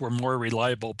charts were more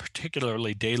reliable,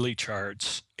 particularly daily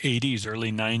charts, 80s,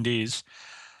 early 90s.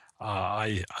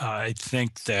 I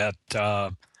think that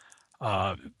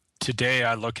today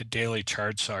I look at daily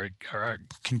charts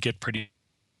can get pretty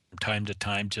from time to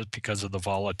time just because of the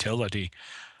volatility.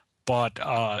 But,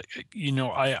 I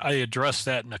address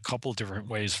that in a couple different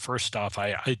ways. First off,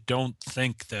 I don't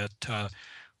think that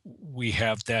we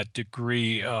have that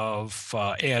degree of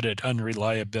added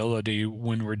unreliability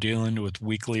when we're dealing with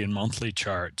weekly and monthly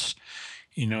charts.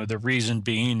 The reason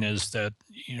being is that,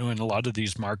 in a lot of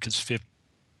these markets,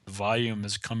 volume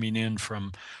is coming in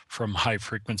from high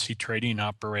frequency trading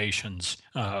operations,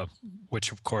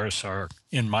 which of course are,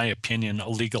 in my opinion,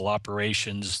 illegal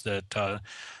operations that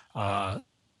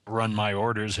run my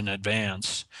orders in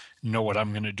advance, know what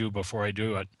I'm going to do before I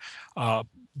do it.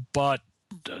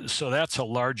 So that's a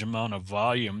large amount of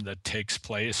volume that takes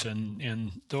place,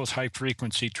 and those high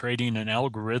frequency trading and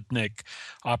algorithmic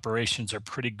operations are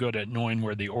pretty good at knowing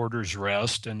where the orders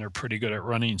rest, and they're pretty good at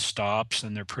running stops,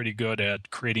 and they're pretty good at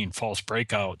creating false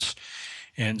breakouts.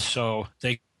 And so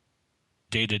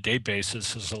day-to-day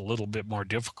basis is a little bit more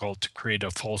difficult to create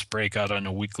a false breakout on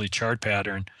a weekly chart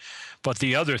pattern. But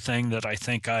the other thing that I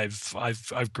think I've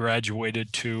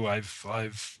graduated to,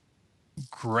 I've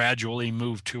gradually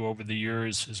moved to over the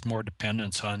years is more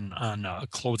dependence on a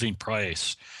closing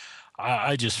price.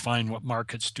 I just find what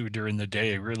markets do during the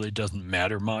day really doesn't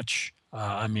matter much.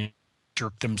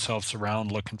 Jerk themselves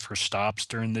around looking for stops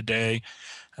during the day.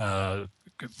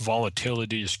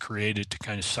 Volatility is created to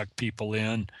kind of suck people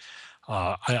in.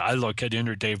 I look at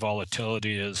intraday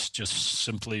volatility as just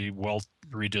simply wealth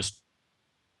redistribution,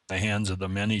 the hands of the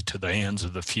many to the hands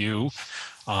of the few.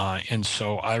 And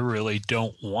so I really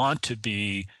don't want to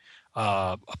be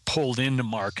pulled into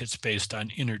markets based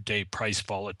on intraday price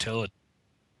volatility.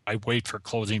 I wait for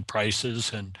closing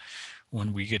prices, and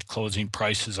when we get closing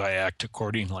prices, I act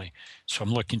accordingly. So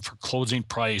I'm looking for closing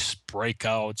price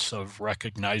breakouts of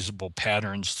recognizable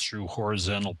patterns through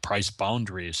horizontal price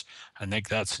boundaries. I think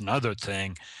that's another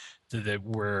thing, that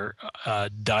were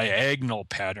diagonal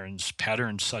patterns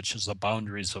such as the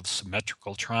boundaries of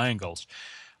symmetrical triangles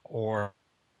or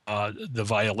the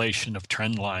violation of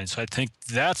trend lines. I think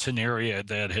that's an area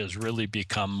that has really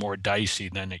become more dicey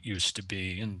than it used to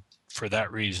be. And for that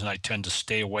reason, I tend to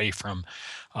stay away from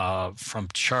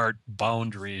chart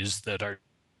boundaries that are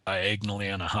diagonally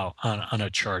on a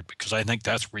chart, because I think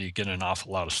that's where you get an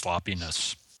awful lot of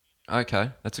sloppiness.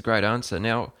 Okay, that's a great answer.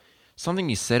 Now, something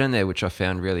you said in there which I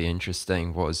found really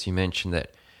interesting was you mentioned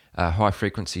that high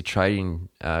frequency trading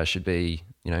should be,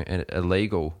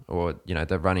 illegal, or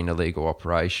they're running illegal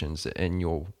operations in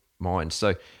your mind.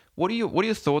 So What are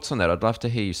your thoughts on that? I'd love to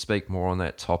hear you speak more on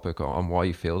that topic, on why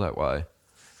you feel that way.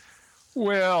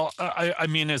 Well, I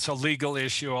mean, it's a legal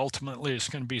issue. Ultimately, it's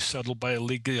going to be settled by a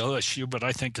legal issue, but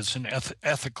I think it's an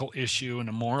ethical issue and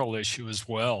a moral issue as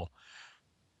well.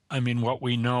 I mean, what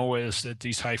we know is that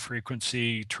these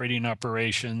high-frequency trading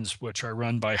operations, which are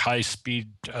run by high-speed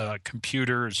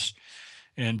computers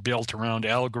and built around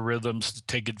algorithms to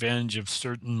take advantage of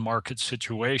certain market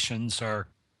situations, are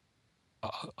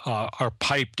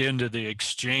piped into the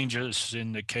exchanges.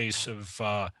 In the case of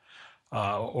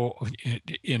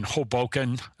in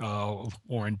Hoboken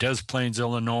or in Des Plaines,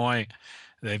 Illinois,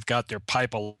 they've got their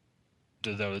pipe to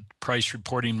the price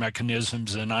reporting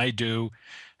mechanisms than I do.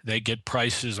 They get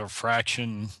prices a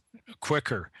fraction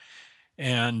quicker,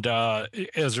 and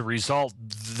as a result,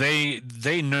 they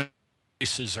know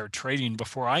prices are trading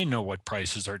before I know what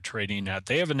prices are trading at.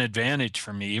 They have an advantage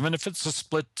for me, even if it's a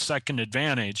split-second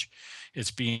advantage.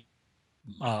 It's being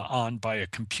on by a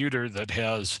computer that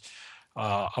has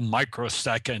a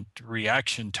microsecond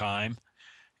reaction time,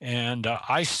 and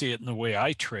I see it in the way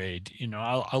I trade. You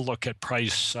know, I'll look at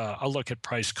price. I'll look at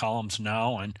price columns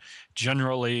now, and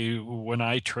generally, when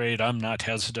I trade, I'm not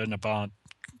hesitant about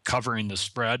covering the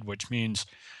spread, which means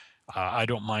I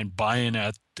don't mind buying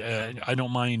at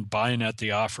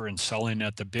the offer and selling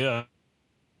at the bid.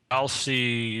 I'll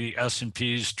see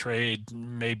S&Ps trade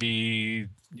maybe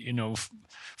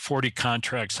 40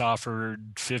 contracts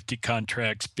offered, 50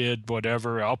 contracts bid,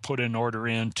 whatever. I'll put an order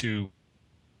into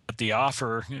the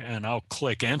offer and I'll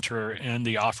click enter and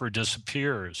the offer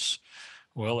disappears.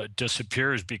 Well, it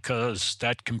disappears because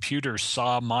that computer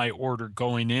saw my order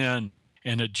going in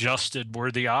and adjusted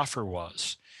where the offer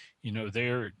was.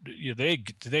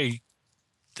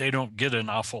 They don't get an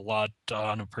awful lot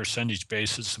on a percentage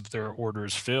basis of their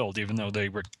orders filled, even though they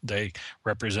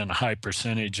represent a high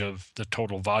percentage of the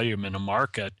total volume in a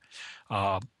market.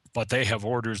 But they have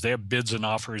orders, they have bids and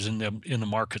offers in the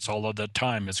markets all of the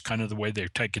time. It's kind of the way they're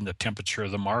taking the temperature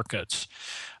of the markets.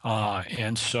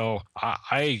 And so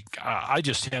I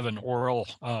just have an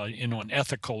an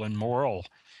ethical and moral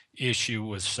issue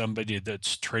with somebody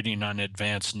that's trading on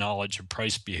advanced knowledge of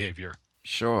price behavior.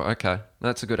 Sure. Okay.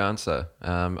 That's a good answer.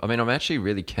 I mean, I'm actually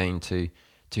really keen to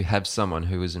have someone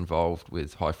who is involved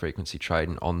with high frequency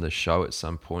trading on the show at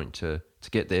some point to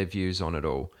get their views on it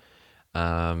all.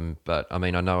 But I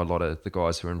mean, I know a lot of the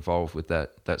guys who are involved with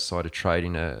that side of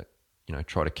trading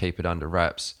try to keep it under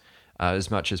wraps as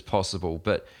much as possible.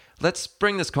 But let's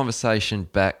bring this conversation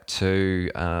back to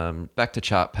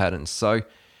chart patterns. So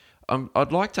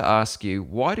I'd like to ask you,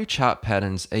 why do chart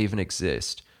patterns even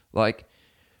exist? Like,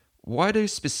 why do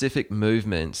specific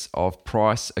movements of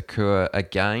price occur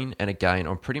again and again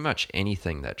on pretty much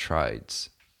anything that trades?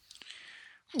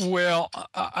 Well,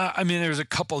 I mean, there's a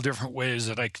couple of different ways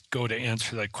that I could go to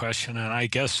answer that question, and I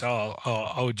guess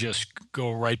I'll just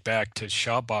go right back to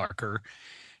Schabacker.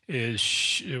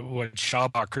 What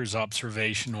Schabacher's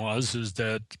observation is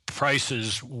that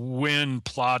prices, when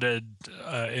plotted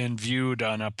and viewed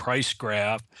on a price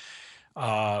graph,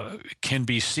 can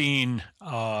be seen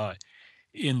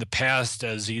in the past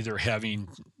as either having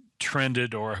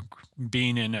trended or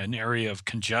being in an area of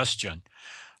congestion.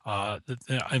 I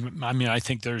mean, I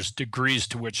think there's degrees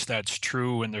to which that's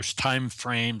true, and there's time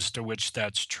frames to which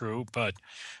that's true. But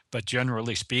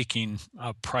generally speaking,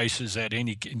 prices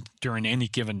during any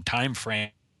given time frame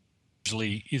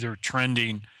usually either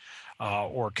trending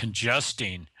or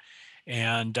congesting.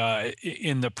 And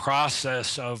in the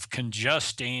process of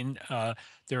congesting,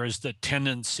 there is the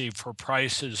tendency for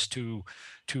prices to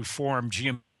form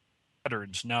geometric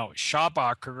patterns. Now,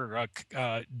 Schabacker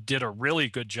did a really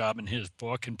good job in his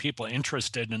book, and people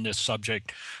interested in this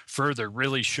subject further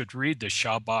really should read the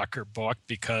Schabacker book,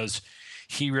 because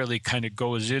he really kind of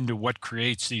goes into what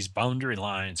creates these boundary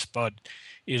lines. But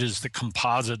it is the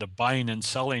composite of buying and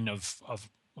selling of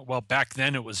well, back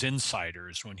then it was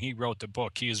insiders. When he wrote the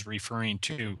book, he is referring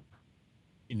to,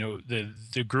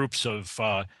 the groups of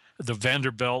the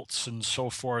Vanderbilts and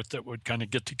so forth that would kind of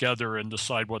get together and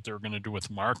decide what they were going to do with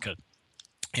the market.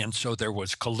 And so there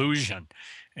was collusion,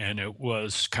 and it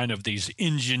was kind of these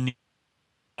engineered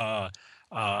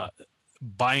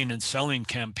buying and selling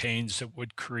campaigns that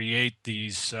would create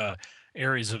these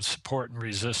areas of support and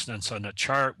resistance on a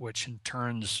chart, which in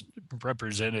turns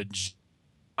represented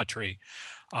geometry.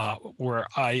 Where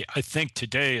I think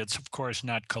today it's, of course,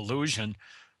 not collusion,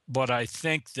 but I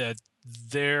think that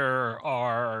there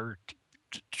are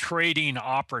trading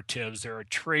operatives, there are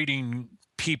trading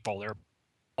people, there are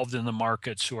involved in the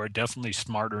markets who are definitely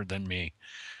smarter than me.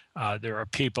 There are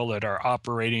people that are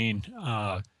operating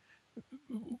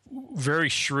very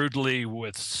shrewdly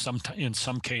with in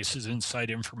some cases inside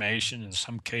information. In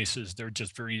some cases, they're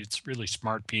just really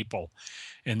smart people,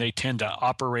 and they tend to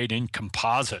operate in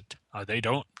composite. They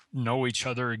don't know each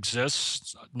other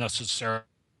exists necessarily,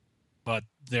 but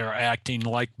they're acting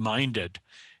like-minded.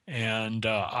 And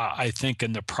I think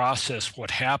in the process,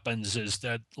 what happens is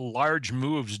that large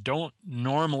moves don't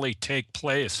normally take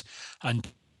place on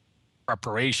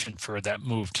preparation for that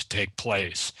move to take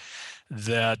place.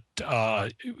 That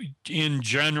in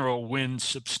general, when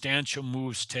substantial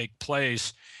moves take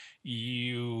place,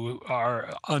 you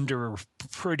are under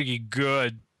pretty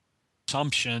good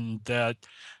assumption that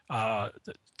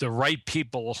the right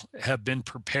people have been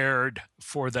prepared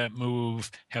for that move,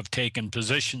 have taken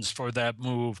positions for that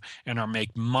move, and are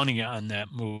making money on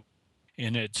that move.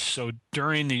 And it's so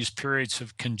during these periods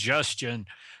of congestion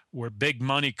where big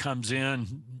money comes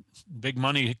in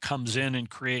and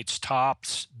creates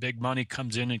tops, big money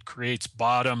comes in and creates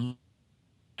bottom.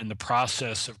 In the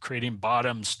process of creating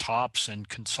bottoms, tops, and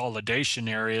consolidation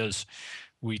areas,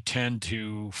 we tend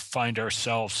to find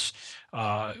ourselves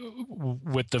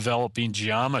with developing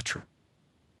geometry.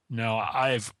 Now,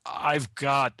 I've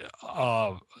got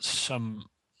some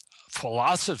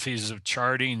philosophies of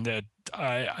charting that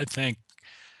I think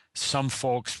some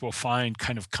folks will find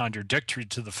kind of contradictory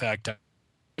to the fact that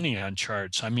on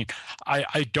charts. I mean,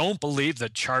 I don't believe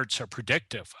that charts are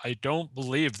predictive. I don't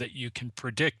believe that you can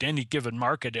predict any given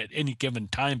market at any given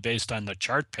time based on the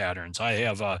chart patterns.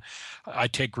 I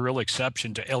take real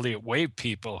exception to Elliott wave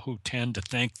people who tend to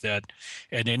think that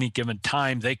at any given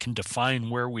time they can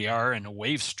define where we are in a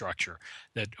wave structure,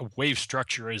 that a wave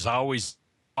structure is always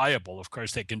viable. Of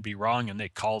course, they can be wrong, and they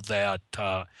call that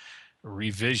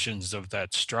revisions of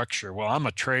that structure. Well, I'm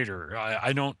a trader.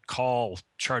 I don't call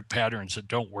chart patterns that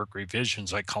don't work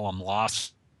revisions. I call them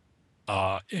loss.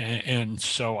 And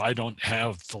so I don't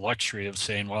have the luxury of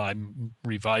saying, well, I'm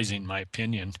revising my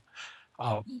opinion.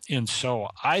 And so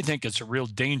I think it's a real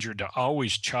danger to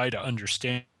always try to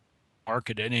understand the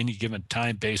market at any given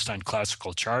time based on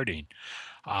classical charting.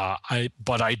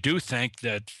 But I do think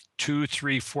that 2,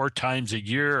 3, 4 times a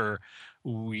year,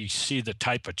 we see the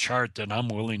type of chart that I'm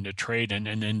willing to trade in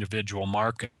an individual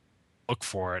market, look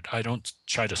for it. I don't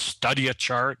try to study a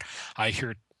chart. I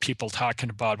hear people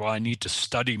talking about, well, I need to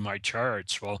study my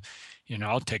charts. Well,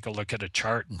 I'll take a look at a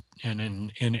chart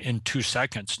and in 2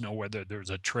 seconds know whether there's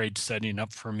a trade setting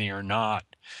up for me or not.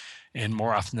 And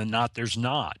more often than not, there's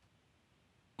not.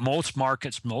 Most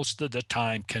markets, most of the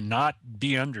time, cannot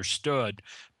be understood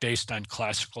based on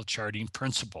classical charting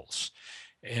principles.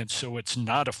 And so it's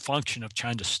not a function of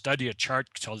trying to study a chart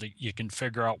so that you can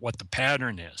figure out what the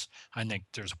pattern is. I think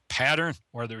there's a pattern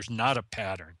or there's not a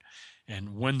pattern.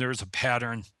 And when there's a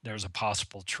pattern, there's a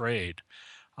possible trade.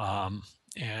 More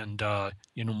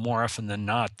often than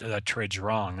not, that trade's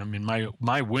wrong. I mean,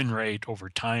 my win rate over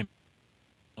time,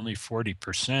 only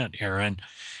 40%, Aaron.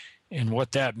 And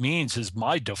what that means is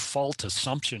my default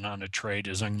assumption on a trade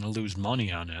is I'm going to lose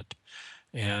money on it.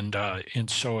 And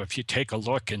so if you take a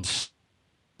look and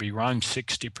be wrong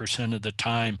 60% of the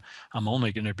time, I'm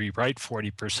only going to be right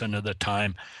 40% of the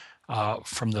time.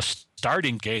 From the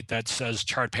starting gate, that says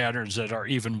chart patterns that are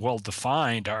even well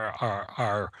defined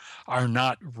are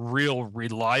not real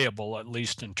reliable, at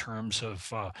least in terms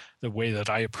of the way that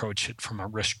I approach it from a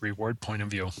risk reward point of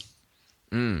view.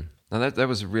 Now that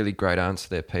was a really great answer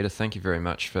there, Peter. Thank you very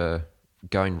much for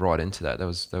going right into that. That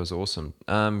was awesome.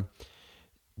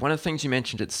 One of the things you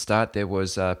mentioned at the start there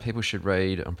was people should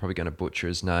read, I'm probably going to butcher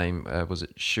his name, was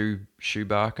it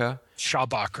Schumacher?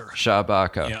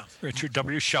 Schabacker. Yeah, Richard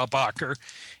W. Schabacker.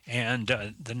 And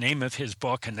the name of his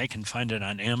book, and they can find it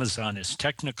on Amazon, is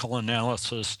Technical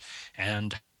Analysis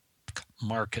and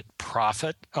Market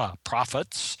Profits,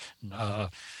 Profits,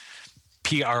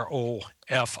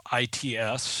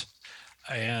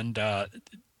 and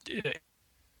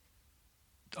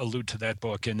allude to that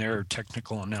book in their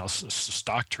technical analysis of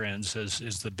stock trends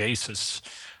is the basis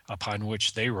upon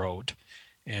which they wrote.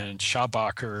 And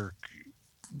Schabacker,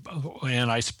 and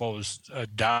I suppose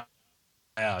but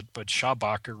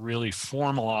Schabacker really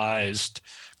formalized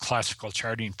classical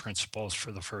charting principles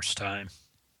for the first time.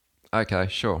 Okay,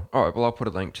 sure. All right, well, I'll put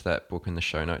a link to that book in the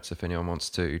show notes if anyone wants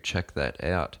to check that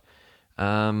out.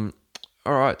 All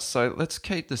right, so let's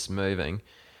keep this moving.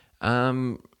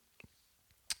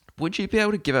 Would you be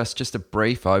able to give us just a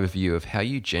brief overview of how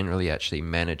you generally actually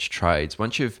manage trades?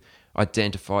 Once you've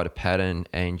identified a pattern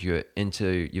and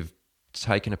you've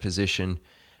taken a position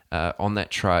on that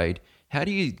trade, how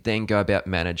do you then go about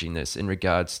managing this in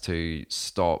regards to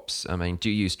stops? I mean,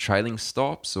 do you use trailing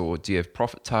stops or do you have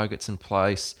profit targets in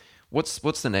place?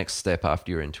 What's the next step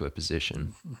after you're into a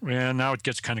position? Well, now it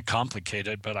gets kind of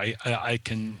complicated, but I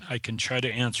can try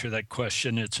to answer that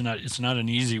question. It's not an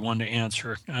easy one to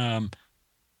answer. I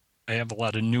have a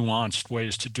lot of nuanced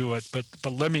ways to do it, but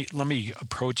let me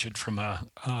approach it from a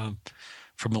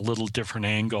little different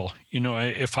angle.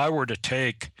 If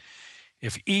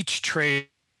each trade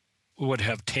would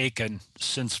have taken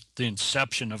since the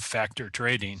inception of factor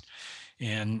trading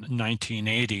in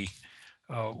 1980.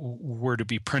 Were to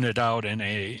be printed out on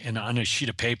a sheet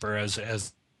of paper as a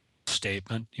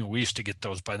statement. We used to get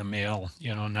those by the mail.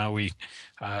 Now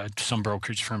some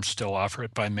brokerage firms still offer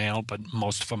it by mail, but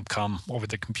most of them come over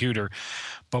the computer.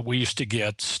 But we used to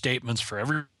get statements for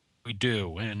every we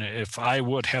do, and if I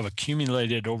would have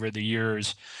accumulated over the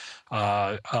years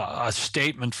a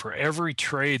statement for every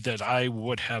trade that I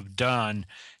would have done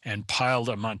and piled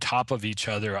them on top of each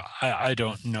other, I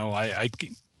don't know. I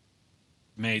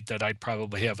made that I'd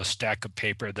probably have a stack of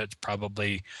paper that's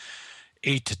probably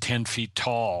 8 to 10 feet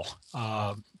tall.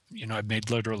 I've made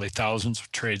literally thousands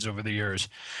of trades over the years.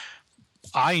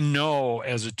 I know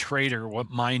as a trader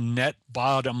what my net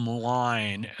bottom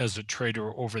line as a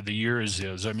trader over the years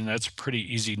is. I mean, that's a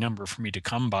pretty easy number for me to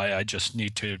come by. I just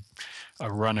need to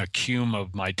run a cum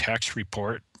of my tax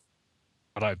report,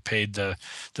 what I've paid the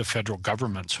federal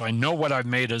government. So I know what I've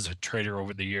made as a trader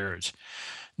over the years.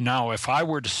 Now, if I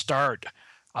were to start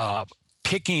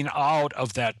picking out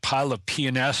of that pile of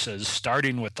P&Ss,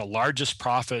 starting with the largest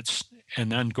profits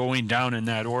and then going down in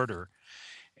that order,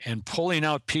 and pulling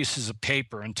out pieces of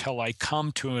paper until I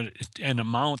come to an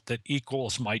amount that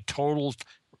equals my total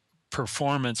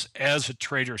performance as a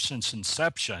trader since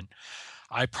inception,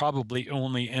 I probably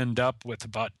only end up with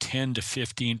about 10 to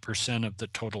 15% of the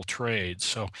total trades.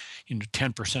 So,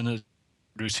 10% of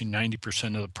producing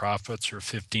 90% of the profits, or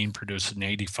 15 producing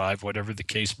 85, whatever the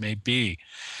case may be.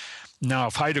 Now,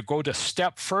 if I had to go to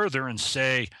step further and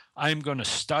say, I'm going to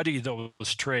study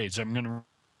those trades, I'm going to look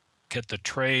at the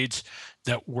trades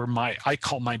that were I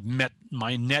call my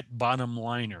net bottom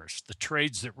liners, the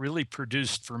trades that really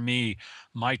produced for me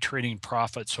my trading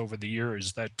profits over the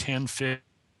years, that 10, 15,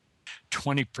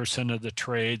 20% of the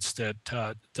trades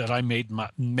that I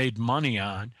made money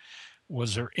on.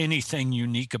 Was there anything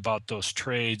unique about those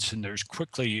trades? And it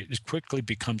quickly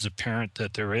becomes apparent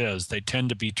that there is. They tend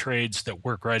to be trades that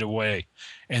work right away,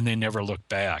 and they never look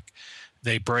back.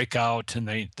 They break out, and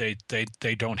they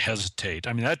don't hesitate.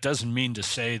 I mean, that doesn't mean to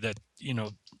say that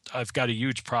I've got a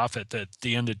huge profit at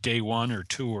the end of day 1 or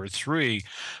 2 or 3,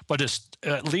 but it's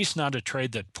at least not a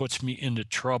trade that puts me into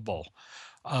trouble.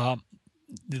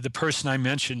 The person I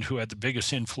mentioned who had the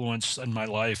biggest influence in my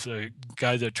life, the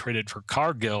guy that traded for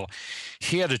Cargill,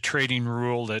 he had a trading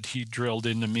rule that he drilled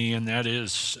into me, and that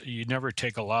is you never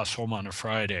take a loss home on a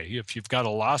Friday. If you've got a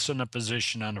loss in a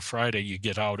position on a Friday, you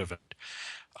get out of it.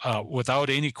 Without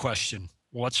any question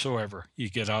whatsoever, you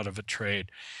get out of a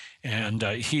trade. And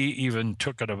he even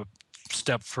took it a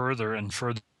step further and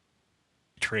further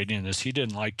trading this. He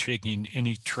didn't like taking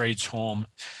any trades home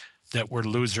that were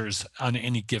losers on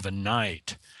any given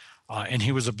night. And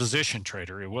he was a position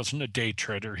trader. He wasn't a day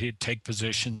trader. He'd take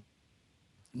position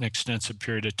an extensive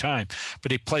period of time.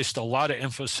 But he placed a lot of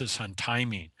emphasis on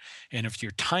timing. And if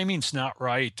your timing's not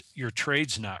right, your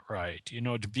trade's not right.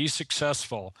 To be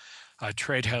successful, a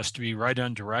trade has to be right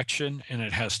on direction, and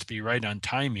it has to be right on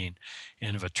timing.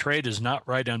 And if a trade is not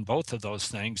right on both of those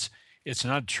things, it's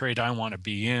not a trade I want to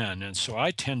be in. And so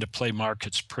I tend to play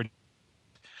markets pretty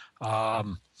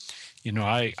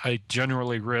I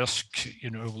generally risk,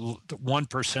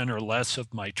 1% or less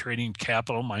of my trading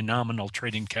capital, my nominal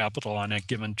trading capital on a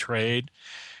given trade.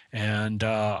 And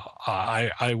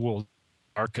I will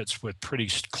markets with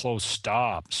pretty close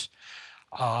stops.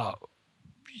 I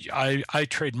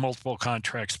trade multiple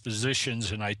contracts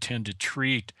positions, and I tend to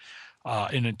treat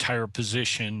an entire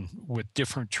position with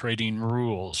different trading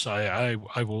rules. I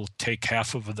will take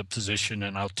half of the position,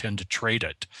 and I'll tend to trade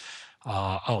it.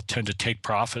 I'll tend to take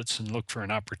profits and look for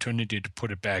an opportunity to put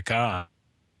it back on.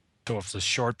 So if it's a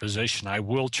short position, I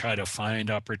will try to find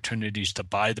opportunities to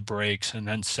buy the breaks and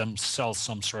then sell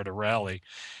some sort of rally.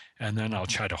 And then I'll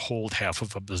try to hold half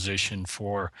of a position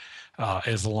for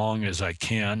as long as I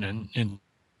can. And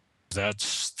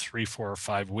that's 3, 4, or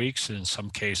 5 weeks. In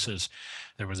some cases,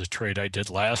 there was a trade I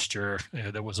did last year.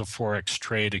 There was a Forex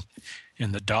trade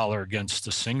in the dollar against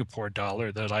the Singapore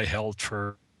dollar that I held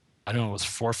for, I don't know, it was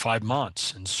 4 or 5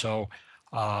 months. And so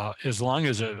as long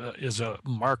as a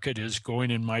market is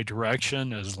going in my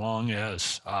direction, as long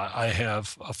as I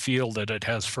have a feel that it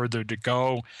has further to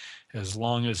go, as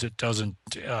long as it doesn't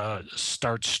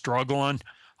start struggling,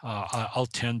 I'll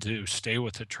tend to stay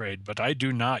with the trade. But I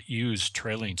do not use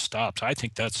trailing stops. I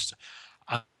think that's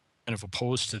kind of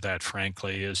opposed to that,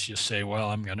 frankly, is you say, well,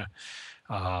 I'm going to,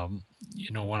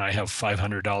 when I have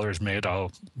 $500 made,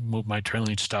 I'll move my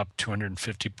trailing stop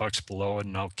 $250 below it,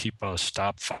 and I'll keep a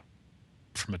stop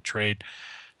from a trade.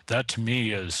 That to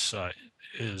me it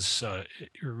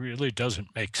really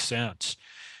doesn't make sense,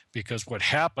 because what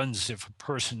happens if a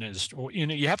person is,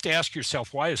 you have to ask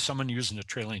yourself, why is someone using a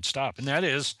trailing stop? And that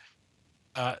is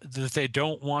that they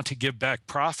don't want to give back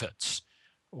profits.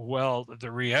 Well,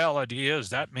 the reality is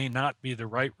that may not be the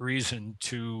right reason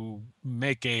to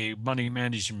make a money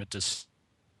management decision.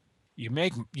 You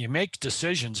make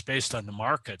decisions based on the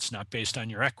markets, not based on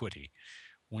your equity.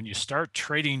 When you start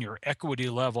trading your equity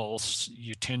levels,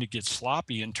 you tend to get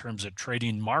sloppy in terms of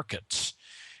trading markets.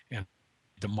 And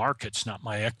the market's not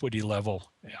my equity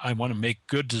level. I want to make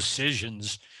good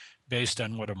decisions based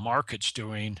on what a market's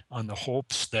doing, on the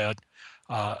hopes that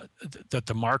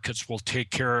the markets will take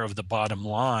care of the bottom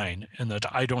line, and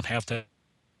that I don't have to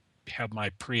have my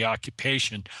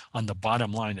preoccupation on the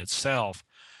bottom line itself.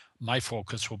 My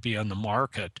focus will be on the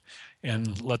market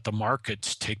and let the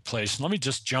markets take place. And let me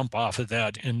just jump off of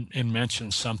that and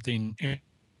mention something: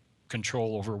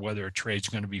 control over whether a trade's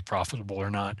going to be profitable or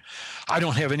not. I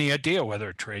don't have any idea whether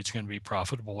a trade's going to be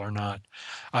profitable or not.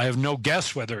 I have no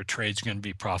guess whether a trade's going to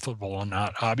be profitable or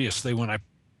not. Obviously, when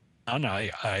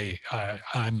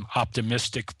I'm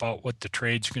optimistic about what the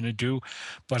trade's going to do,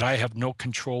 but I have no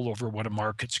control over what a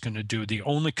market's going to do. The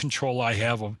only control I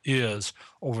have is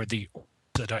over the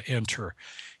that I enter.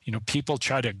 People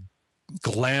try to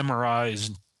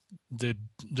glamorize the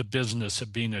business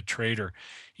of being a trader.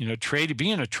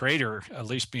 Being a trader, at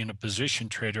least being a position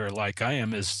trader like I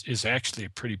am, is actually a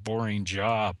pretty boring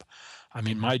job. I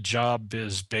mean, my job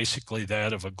is basically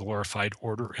that of a glorified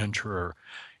order enterer.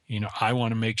 I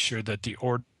want to make sure that the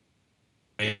order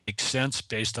makes sense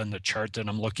based on the chart that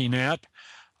I'm looking at.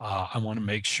 I want to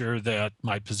make sure that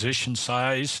my position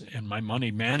size and my money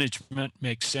management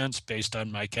makes sense based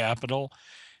on my capital.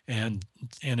 And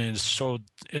it is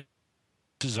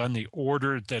on the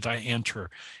order that I enter.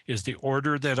 Is the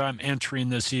order that I'm entering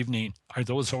this evening, are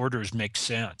those orders make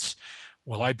sense?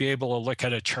 Will I be able to look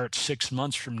at a chart 6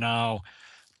 months from now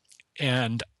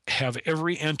and have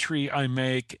every entry I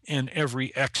make and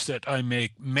every exit I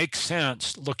make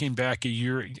sense looking back a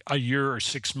year or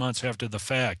 6 months after the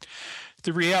fact?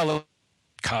 The reality,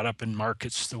 caught up in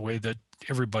markets the way that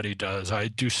everybody does. I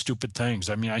do stupid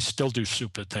things. I mean, I still do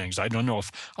stupid things. I don't know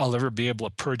if I'll ever be able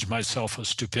to purge myself of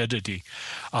stupidity.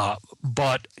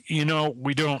 But we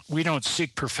don't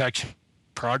seek perfection,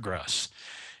 progress.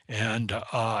 And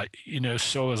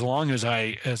so as long as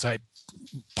I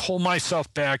pull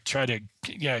myself back, try to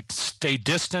stay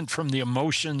distant from the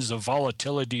emotions of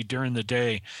volatility during the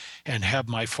day, and have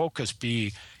my focus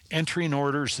be entering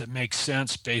orders that make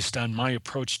sense based on my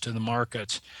approach to the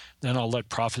markets, then I'll let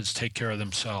profits take care of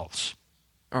themselves.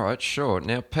 All right, sure.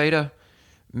 Now, Peter,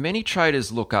 many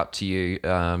traders look up to you,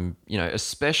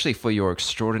 especially for your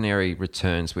extraordinary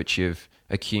returns which you've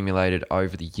accumulated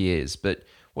over the years. But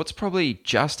what's probably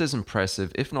just as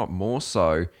impressive, if not more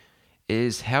so,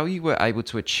 is how you were able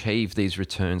to achieve these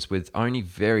returns with only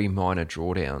very minor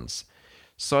drawdowns.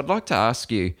 So I'd like to ask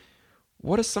you,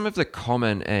 what are some of the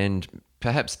common and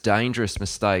perhaps dangerous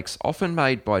mistakes often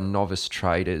made by novice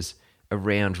traders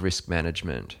around risk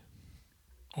management?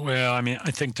 Well, I mean,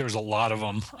 I think there's a lot of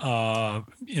them.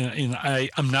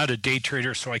 I'm not a day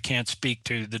trader, so I can't speak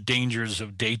to the dangers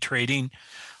of day trading.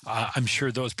 I'm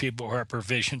sure those people are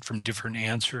provisioned from different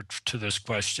answers to this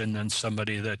question than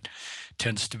somebody that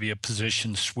tends to be a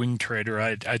position swing trader.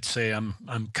 I'd say I'm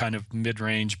kind of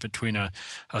mid-range between a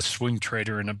swing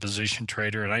trader and a position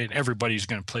trader, and everybody's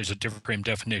going to place a different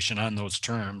definition on those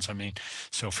terms. I mean,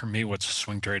 so for me, what's a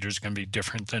swing trader is going to be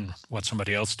different than what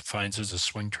somebody else defines as a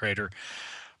swing trader.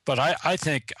 But I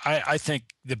think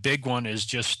the big one is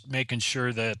just making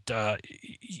sure that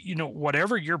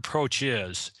whatever your approach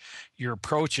is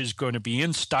going to be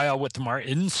in style with the market,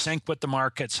 in sync with the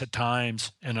markets at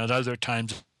times, and at other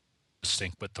times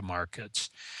sync with the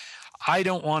markets. I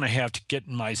don't want to have to get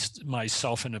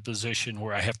myself in a position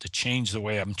where I have to change the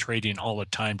way I'm trading all the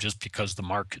time just because the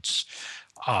markets,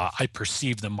 I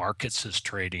perceive the markets as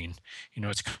trading.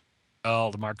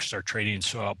 The markets are trading,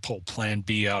 so I'll pull plan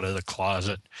B out of the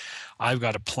closet. I've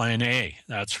got a plan A.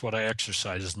 That's what I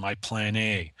exercise, is my plan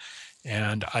A.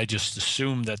 And I just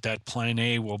assume that plan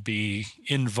A will be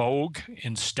in vogue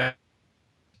in step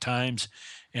times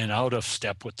and out of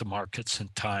step with the markets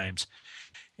and times.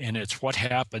 And it's what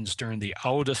happens during the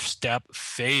out of step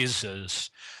phases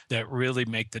that really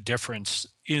make the difference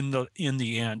in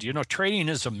the end. Trading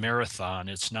is a marathon.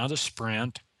 It's not a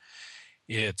sprint.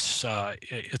 It's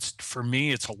for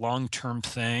me, it's a long-term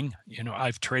thing.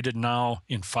 I've traded now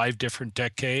in 5 different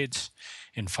decades.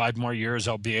 In 5 more years,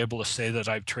 I'll be able to say that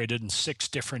I've traded in 6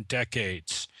 different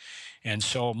decades. And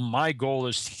so my goal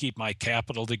is to keep my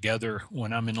capital together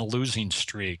when I'm in a losing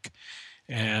streak.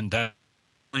 And that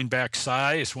pulling back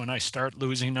size when I start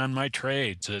losing on my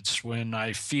trades. It's when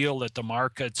I feel that the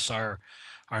markets are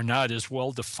not as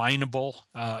well definable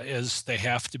as they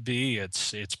have to be.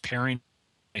 It's paring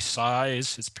my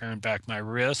size, it's paring back my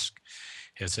risk.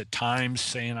 It's at times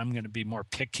saying I'm going to be more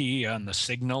picky on the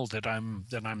signal that I'm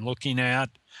looking at,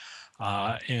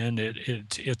 and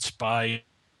it's by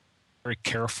very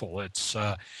careful. It's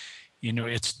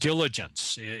it's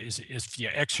diligence. If you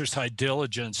exercise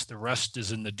diligence, the rest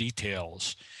is in the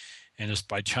details, and it's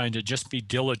by trying to just be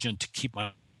diligent to keep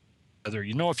my together.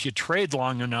 If you trade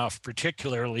long enough,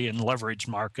 particularly in leveraged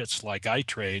markets like I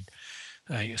trade,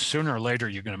 sooner or later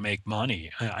you're going to make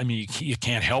money. I mean, you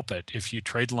can't help it. If you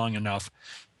trade long enough,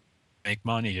 make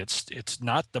money. It's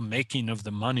not the making of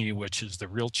the money which is the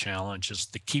real challenge. It's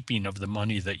the keeping of the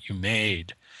money that you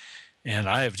made. And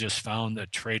I have just found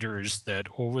that traders that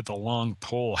over the long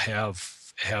pull have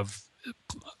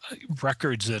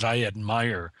records that I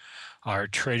admire are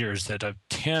traders that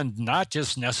tend not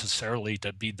just necessarily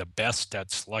to be the best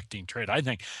at selecting trade. I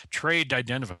think trade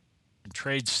identification,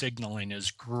 trade signaling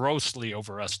is grossly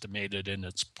overestimated in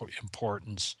its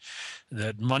importance.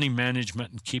 That money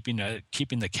management and keeping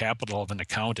the capital of an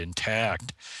account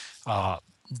intact,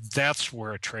 that's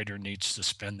where a trader needs to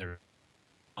spend their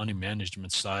money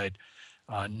management side,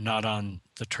 not on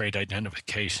the trade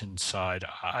identification side.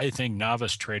 I think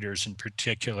novice traders in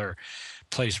particular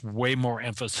place way more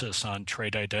emphasis on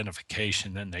trade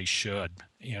identification than they should.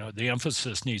 The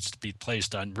emphasis needs to be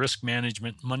placed on risk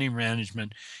management, money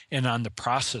management, and on the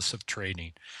process of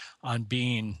trading, on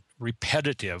being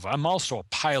repetitive. I'm also a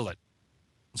pilot,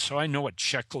 so I know what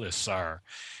checklists are.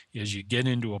 Is you get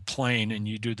into a plane and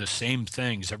you do the same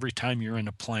things every time you're in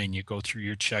a plane. You go through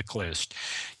your checklist.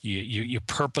 You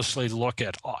purposely look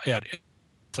at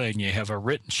thing. You have a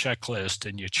written checklist,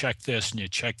 and you check this and you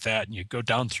check that, and you go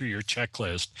down through your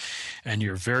checklist, and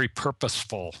you're very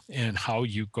purposeful in how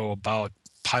you go about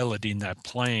piloting that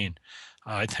plane.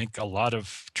 I think a lot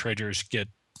of traders get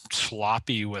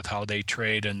sloppy with how they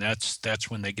trade, and that's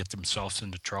when they get themselves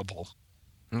into trouble.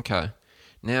 Okay.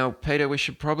 Now, Peter, we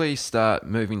should probably start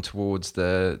moving towards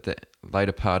the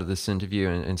later part of this interview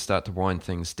and start to wind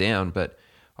things down. But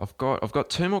I've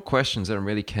got 2 more questions that I'm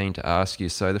really keen to ask you.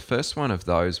 So the first one of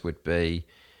those would be,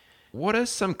 what are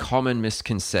some common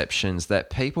misconceptions that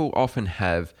people often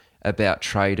have about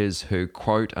traders who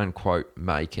quote unquote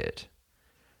make it?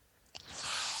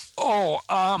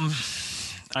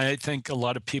 I think a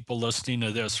lot of people listening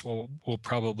to this will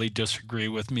probably disagree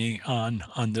with me on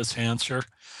this answer,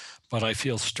 but I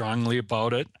feel strongly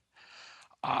about it.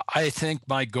 I think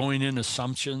my going in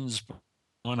assumptions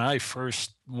when I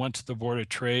first went to the Board of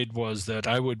Trade was that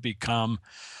I would become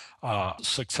a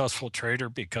successful trader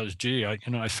because,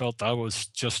 I felt I was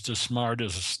just as smart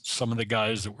as some of the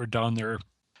guys that were down there.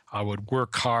 I would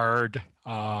work hard.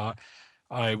 I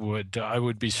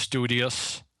would be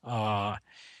studious,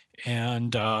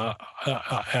 and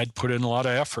I'd put in a lot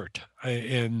of effort,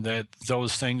 and that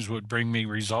those things would bring me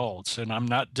results. And I'm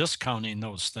not discounting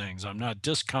those things. I'm not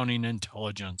discounting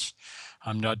intelligence.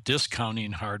 I'm not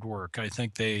discounting hard work. I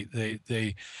think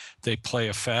they play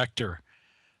a factor,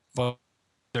 but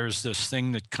there's this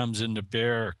thing that comes into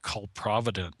bear called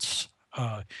providence.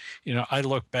 I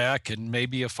look back, and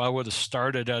maybe if I would have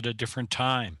started at a different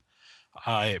time,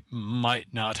 I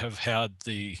might not have had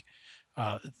the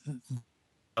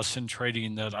lesson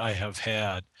trading that I have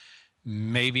had.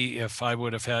 Maybe if I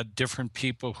would have had different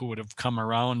people who would have come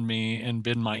around me and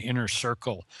been my inner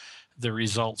circle, the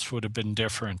results would have been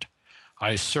different.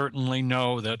 I certainly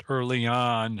know that early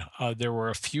on, there were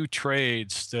a few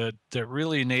trades that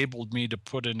really enabled me to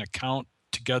put an account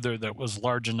together that was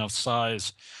large enough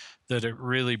size that it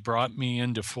really brought me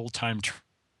into full-time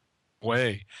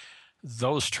way.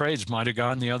 Those trades might have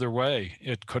gone the other way.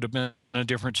 It could have been a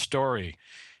different story.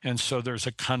 And so there's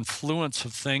a confluence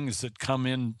of things that come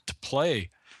into play.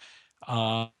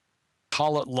 Call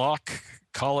it luck,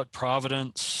 call it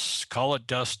providence, call it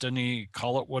destiny,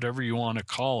 call it whatever you want to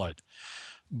call it.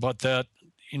 But that,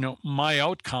 my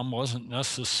outcome wasn't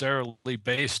necessarily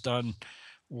based on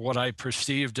what I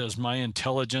perceived as my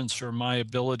intelligence or my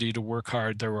ability to work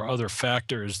hard. There were other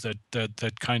factors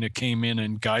that kind of came in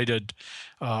and guided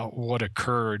what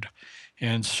occurred.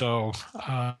 And so,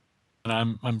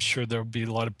 and I'm sure there'll be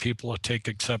a lot of people who take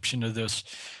exception to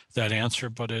that answer,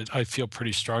 but I feel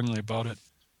pretty strongly about it.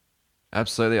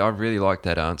 Absolutely. I really like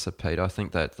that answer, Pete. I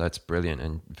think that's brilliant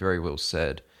and very well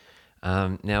said.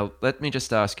 Now, let me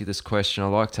just ask you this question. I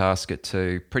like to ask it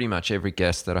to pretty much every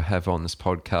guest that I have on this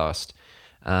podcast.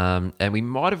 And we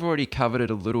might have already covered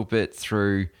it a little bit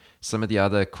through some of the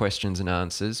other questions and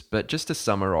answers, but just to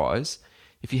summarize,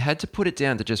 if you had to put it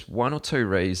down to just one or two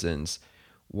reasons,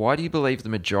 why do you believe the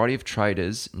majority of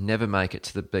traders never make it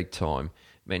to the big time,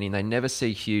 meaning they never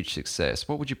see huge success?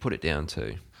 What would you put it down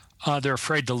to? They're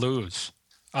afraid to lose.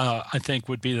 I think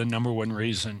would be the number one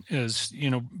reason is,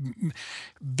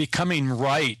 becoming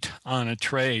right on a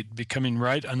trade, becoming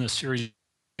right on the series,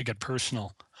 they get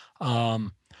personal.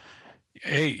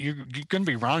 Hey, you're going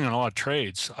to be wrong on a lot of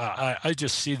trades. I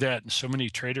just see that in so many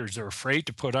traders. They're afraid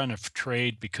to put on a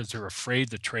trade because they're afraid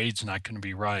the trade's not going to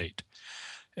be right.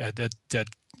 That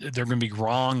they're going to be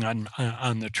wrong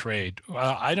on the trade.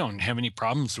 I don't have any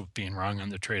problems with being wrong on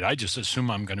the trade. I just assume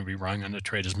I'm going to be wrong on the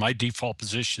trade. As my default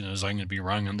position is I'm going to be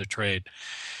wrong on the trade.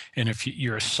 And if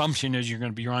your assumption is you're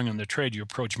going to be wrong on the trade, you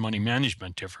approach money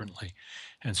management differently.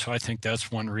 And so I think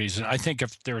that's one reason. I think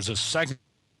if there's a second,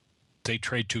 they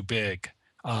trade too big.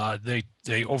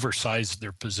 They oversize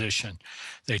their position.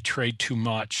 They trade too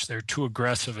much. They're too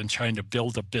aggressive in trying to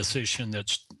build a position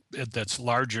that's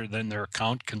larger than their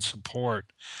account can support.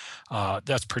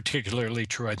 That's particularly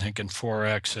true, I think, in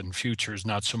Forex and futures,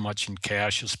 not so much in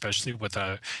cash, especially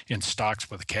in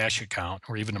stocks with a cash account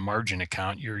or even a margin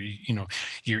account.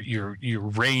 You're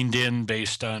reined in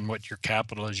based on what your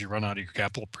capital is. You run out of your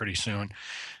capital pretty soon.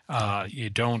 You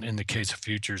don't, in the case of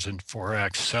futures and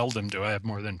Forex, seldom do I have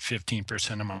more than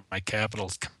 15% of my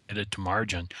capital committed to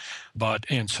margin.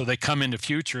 And so they come into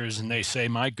futures and they say,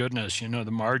 my goodness,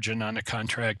 the margin on a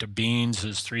contract of beans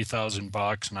is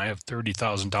 $3,000 and I have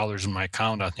 $30,000 in my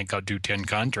account. I think I'll do 10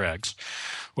 contracts.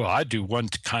 Well, I do one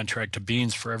contract of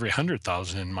beans for every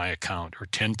 100,000 in my account, or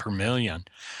 10 per million.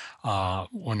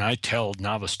 When I tell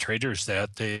novice traders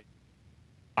that, they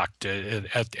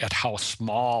at how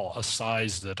small a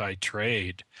size that I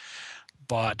trade.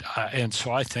 And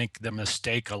so I think the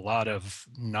mistake a lot of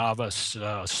novice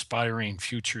aspiring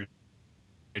future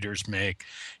traders make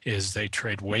is they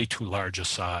trade way too large a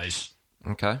size.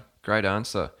 Okay, great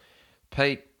answer.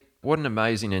 Pete, what an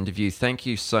amazing interview. Thank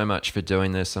you so much for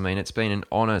doing this. I mean, it's been an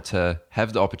honor to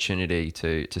have the opportunity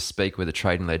to speak with a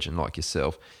trading legend like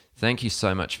yourself. Thank you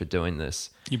so much for doing this.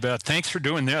 You bet. Thanks for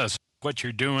doing this. What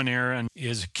you're doing, Aaron,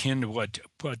 is akin to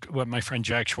what my friend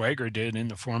Jack Schwager did in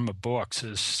the form of books,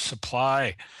 is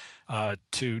supply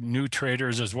to new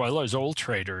traders as well as old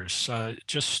traders,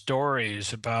 just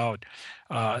stories about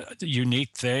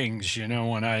unique things.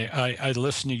 When I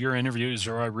listen to your interviews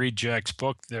or I read Jack's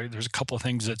book, there's a couple of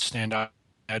things that stand out.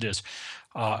 That is,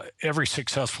 every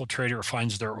successful trader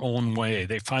finds their own way.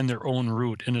 They find their own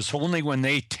route. And it's only when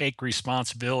they take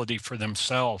responsibility for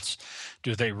themselves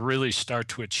do they really start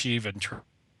to achieve and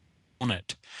own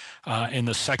it. And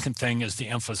the second thing is the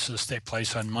emphasis they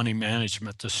place on money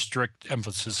management, the strict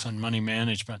emphasis on money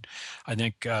management. I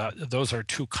think those are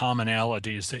two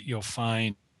commonalities that you'll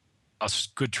find us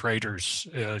good traders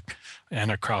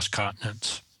and across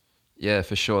continents. Yeah,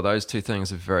 for sure. Those two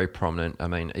things are very prominent. I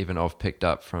mean, even I've picked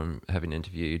up from having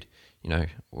interviewed,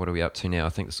 what are we up to now? I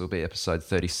think this will be episode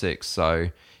 36.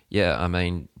 So, yeah, I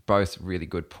mean, both really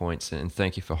good points, and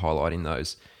thank you for highlighting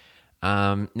those.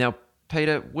 Now,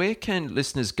 Peter, where can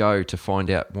listeners go to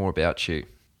find out more about you?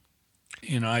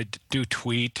 I do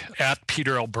tweet. At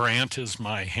Peter L. Brandt is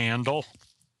my handle.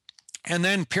 And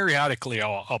then periodically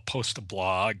I'll post a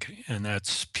blog, and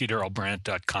that's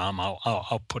peterlbrandt.com.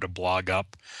 I'll put a blog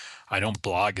up. I don't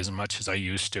blog as much as I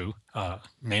used to,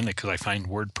 mainly because I find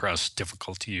WordPress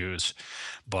difficult to use,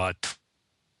 but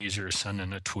easier to send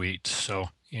in a tweet. So,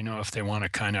 if they want to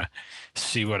kind of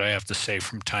see what I have to say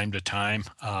from time to time,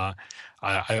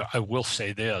 I will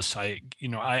say this. I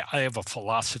have a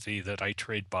philosophy that I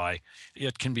trade by.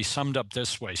 It can be summed up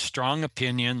this way: strong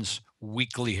opinions,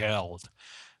 weakly held.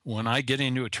 When I get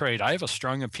into a trade, I have a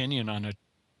strong opinion on it.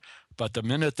 But the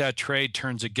minute that trade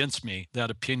turns against me,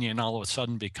 that opinion all of a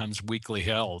sudden becomes weakly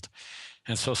held.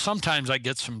 And so sometimes I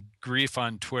get some grief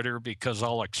on Twitter because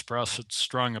I'll express a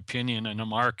strong opinion in a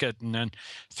market, and then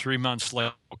 3 months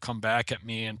later they'll come back at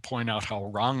me and point out how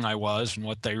wrong I was. And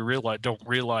what they don't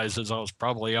realize is I was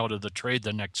probably out of the trade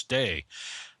the next day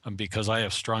because I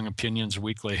have strong opinions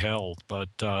weakly held.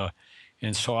 But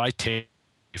and so I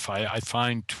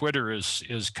find Twitter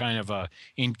is kind of a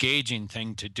engaging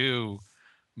thing to do.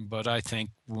 But I think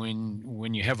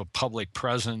when you have a public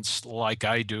presence like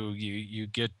I do, you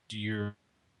get your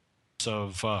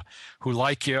of who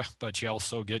like you, but you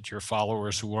also get your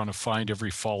followers who want to find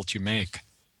every fault you make.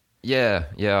 Yeah.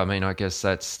 I mean, I guess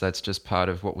that's just part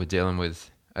of what we're dealing with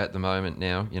at the moment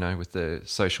now, with the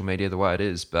social media the way it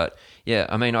is. But yeah,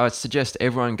 I mean, I suggest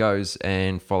everyone goes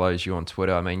and follows you on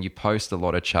Twitter. I mean, you post a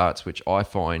lot of charts, which I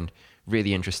find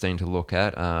really interesting to look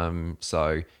at.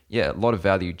 So yeah, a lot of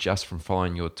value just from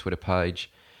following your Twitter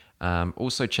page.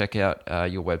 Also check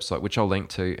out your website, which I'll link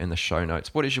to in the show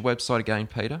notes. What is your website again,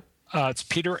 Peter? It's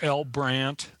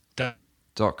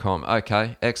peterlbrandt.com.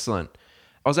 Okay, excellent.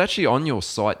 I was actually on your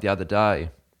site the other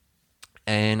day,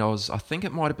 and I think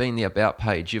it might have been the About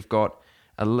page. You've got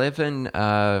 11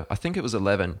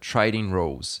 trading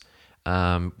rules,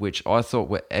 which I thought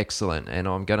were excellent, and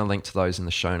I'm going to link to those in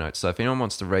the show notes. So if anyone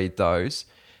wants to read those,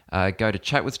 go to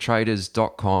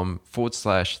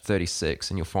chatwithtraders.com/36,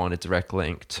 and you'll find a direct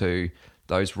link to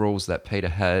those rules that Peter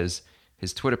has,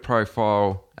 his Twitter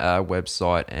profile,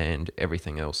 website, and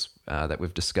everything else that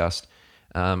we've discussed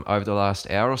over the last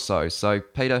hour or so. So,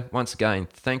 Peter, once again,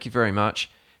 thank you very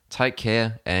much. Take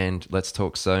care, and let's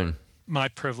talk soon. My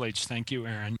privilege. Thank you,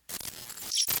 Aaron.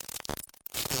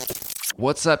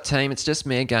 What's up, team? It's just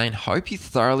me again. Hope you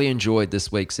thoroughly enjoyed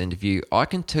this week's interview. I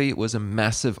can tell you it was a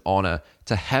massive honor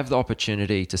to have the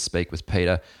opportunity to speak with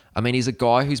Peter. I mean, he's a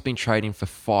guy who's been trading for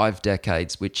 5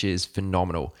 decades, which is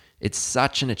phenomenal. It's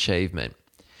such an achievement.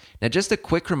 Now, just a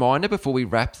quick reminder before we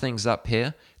wrap things up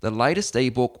here, the latest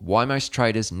ebook, Why Most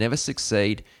Traders Never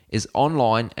Succeed, is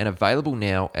online and available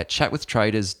now at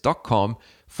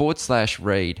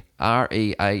chatwithtraders.com/read,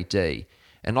 READ.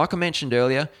 And like I mentioned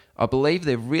earlier, I believe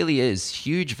there really is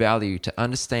huge value to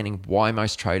understanding why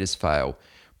most traders fail,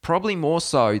 probably more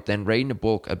so than reading a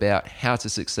book about how to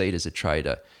succeed as a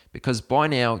trader, because by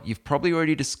now you've probably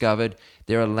already discovered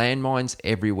there are landmines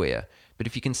everywhere, but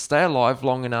if you can stay alive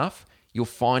long enough, you'll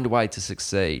find a way to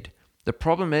succeed. The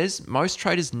problem is, most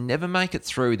traders never make it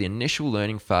through the initial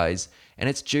learning phase, and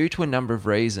it's due to a number of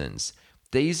reasons.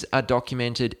 These are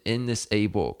documented in this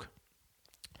ebook.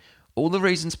 All the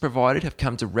reasons provided have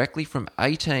come directly from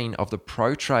 18 of the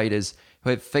pro traders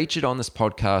who have featured on this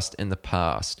podcast in the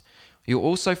past. You'll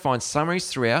also find summaries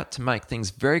throughout to make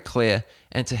things very clear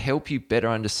and to help you better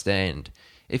understand.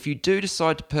 If you do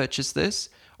decide to purchase this,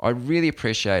 I really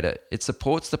appreciate it. It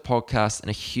supports the podcast in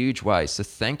a huge way, so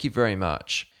thank you very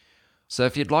much. So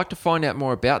if you'd like to find out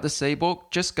more about this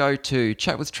ebook, just go to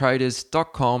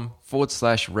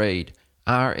chatwithtraders.com/read,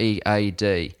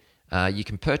 READ. You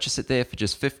can purchase it there for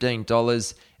just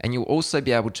 $15, and you'll also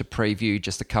be able to preview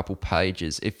just a couple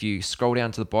pages. If you scroll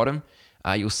down to the bottom,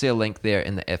 you'll see a link there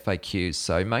in the FAQs,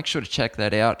 so make sure to check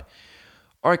that out.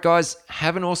 All right, guys,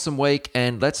 have an awesome week,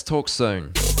 and let's talk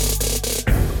soon.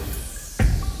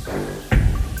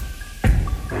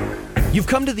 You've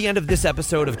come to the end of this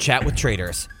episode of Chat with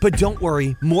Traders, but don't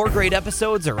worry, more great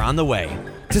episodes are on the way.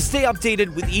 To stay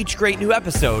updated with each great new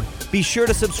episode, be sure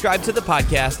to subscribe to the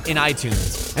podcast in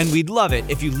iTunes, and we'd love it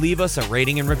if you leave us a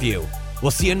rating and review.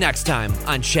 We'll see you next time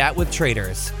on Chat with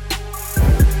Traders.